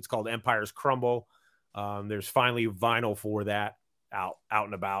 It's called Empires Crumble. There's finally vinyl for that out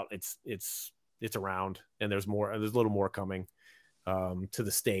and about. It's around, and there's a little more coming to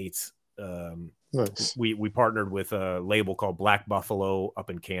the States. Nice. We partnered with a label called Black Buffalo up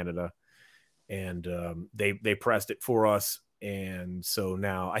in Canada, and they pressed it for us. And so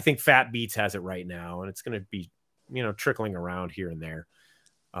now I think Fat Beats has it right now, and it's going to be, trickling around here and there.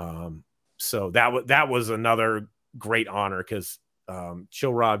 So that was another great honor, because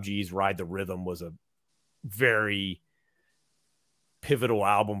Chill Rob G's Ride the Rhythm was a very pivotal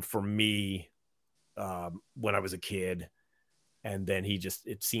album for me when I was a kid. And then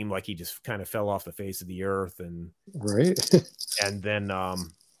it seemed like he just kind of fell off the face of the earth. And right. And then,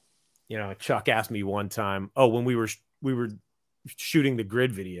 Chuck asked me one time, when we were shooting the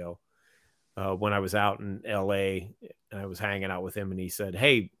Grid video, when I was out in LA, and I was hanging out with him, and he said,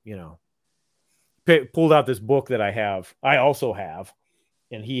 hey, pulled out this book that I also have.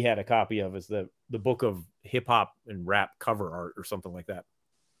 And he had a copy of it, the book of hip hop and rap cover art or something like that.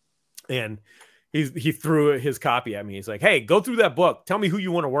 And he threw his copy at me. He's like, hey, go through that book. Tell me who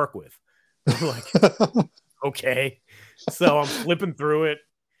you want to work with. I'm like, okay. So I'm flipping through it,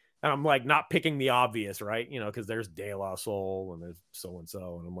 and I'm like, not picking the obvious, right? Because there's De La Soul and there's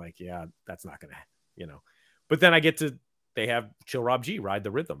so-and-so. And I'm like, yeah, that's not going to, But then they have Chill Rob G, Ride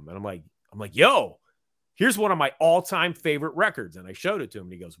the Rhythm. And I'm like, yo, here's one of my all-time favorite records. And I showed it to him,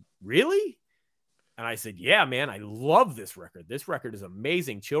 and he goes, really? And I said, yeah, man, I love this record. This record is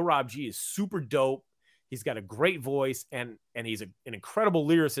amazing. Chill Rob G is super dope. He's got a great voice, and he's an incredible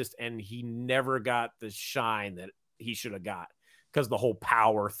lyricist, and he never got the shine that he should have got, because the whole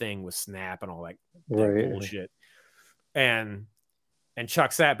power thing with Snap and all that bullshit. And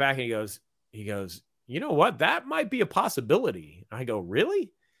Chuck sat back, and he goes, you know what? That might be a possibility. I go,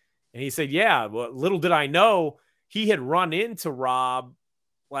 really? And he said, yeah, well, little did I know he had run into Rob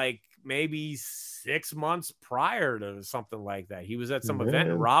like maybe 6 months prior to something like that. He was at some event,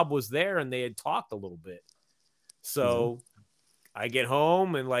 and Rob was there, and they had talked a little bit. So I get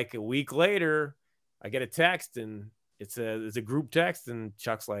home, and like a week later, I get a text, and it's a group text, and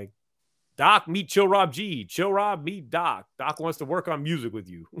Chuck's like, Doc, meet Chill Rob G. Chill Rob, meet Doc. Doc wants to work on music with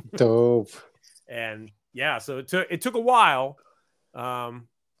you. Dope. And yeah, so it took a while. Rob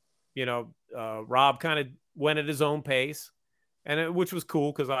kind of went at his own pace, which was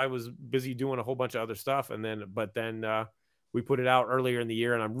cool, because I was busy doing a whole bunch of other stuff. But then we put it out earlier in the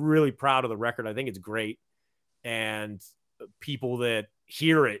year, and I'm really proud of the record. I think it's great. And people that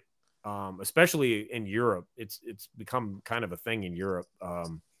hear it, especially in Europe, it's become kind of a thing in Europe.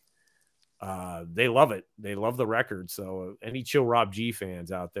 They love it. They love the record. So any Chill Rob G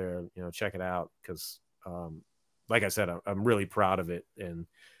fans out there, check it out, because like I said, I'm really proud of it. And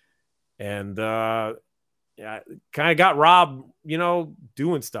yeah, kind of got Rob,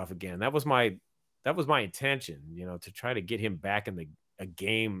 doing stuff again. That was my intention, to try to get him back in a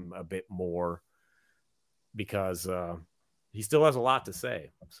game a bit more, because he still has a lot to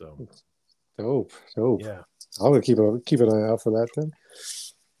say. So dope. Yeah, I'm gonna keep an eye out for that then.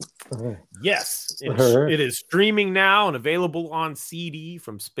 Yes, it is streaming now and available on CD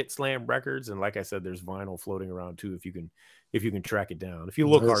from Spit Slam Records. And like I said, there's vinyl floating around too, if you can track it down. If you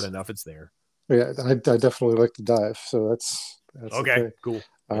look hard enough, it's there. Yeah, I definitely like to dive. So that's okay. Cool.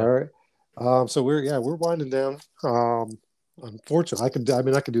 All right. So we're winding down. Unfortunately, I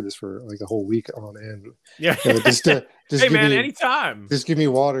could do this for like a whole week on end. Yeah. Just hey man, anytime. Just give me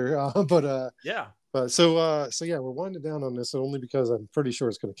water. Yeah. But so yeah, we're winding down on this only because I'm pretty sure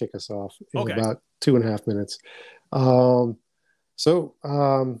it's going to kick us off in okay. about 2.5 minutes.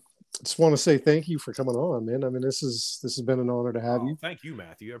 Just want to say thank you for coming on, man. I mean, this has been an honor to have you. Thank you,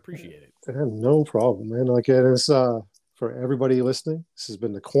 Matthew. I appreciate it. No problem, man. Like it is for everybody listening. This has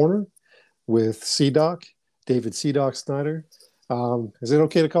been The Corner with C-Doc, David C-Doc Snyder. Is it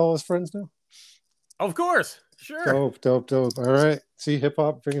okay to call us friends now? Of course, sure. Dope. All right. See, hip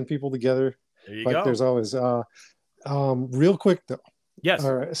hop bringing people together. There you go. There's always real quick though. Yes.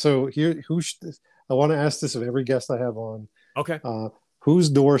 All right. So here, I want to ask this of every guest I have on. Okay.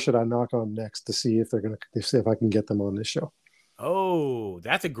 Whose door should I knock on next to see if if I can get them on this show? Oh,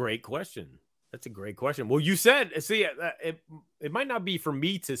 that's a great question. That's a great question. Well, you said, see, it might not be for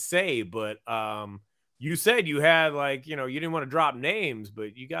me to say, but you said you had like, you didn't want to drop names,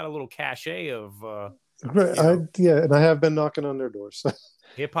 but you got a little cachet of, Yeah, and I have been knocking on their doors.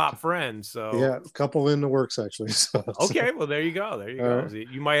 hip hop friends. So yeah, a couple in the works actually. So, okay, well there you go. There you go. right.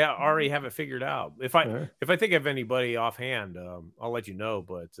 You might already have it figured out. If I think of anybody offhand, I'll let you know.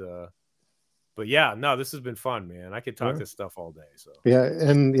 But yeah, no, this has been fun, man. I could talk this stuff all day. So yeah,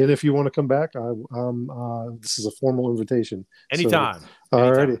 and if you want to come back, this is a formal invitation. Anytime. So,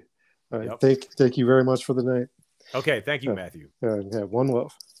 all righty. All right. Yep. Thank you very much for the night. Okay, thank you, Matthew. Yeah, one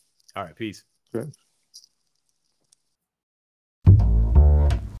love. All right, peace. Good.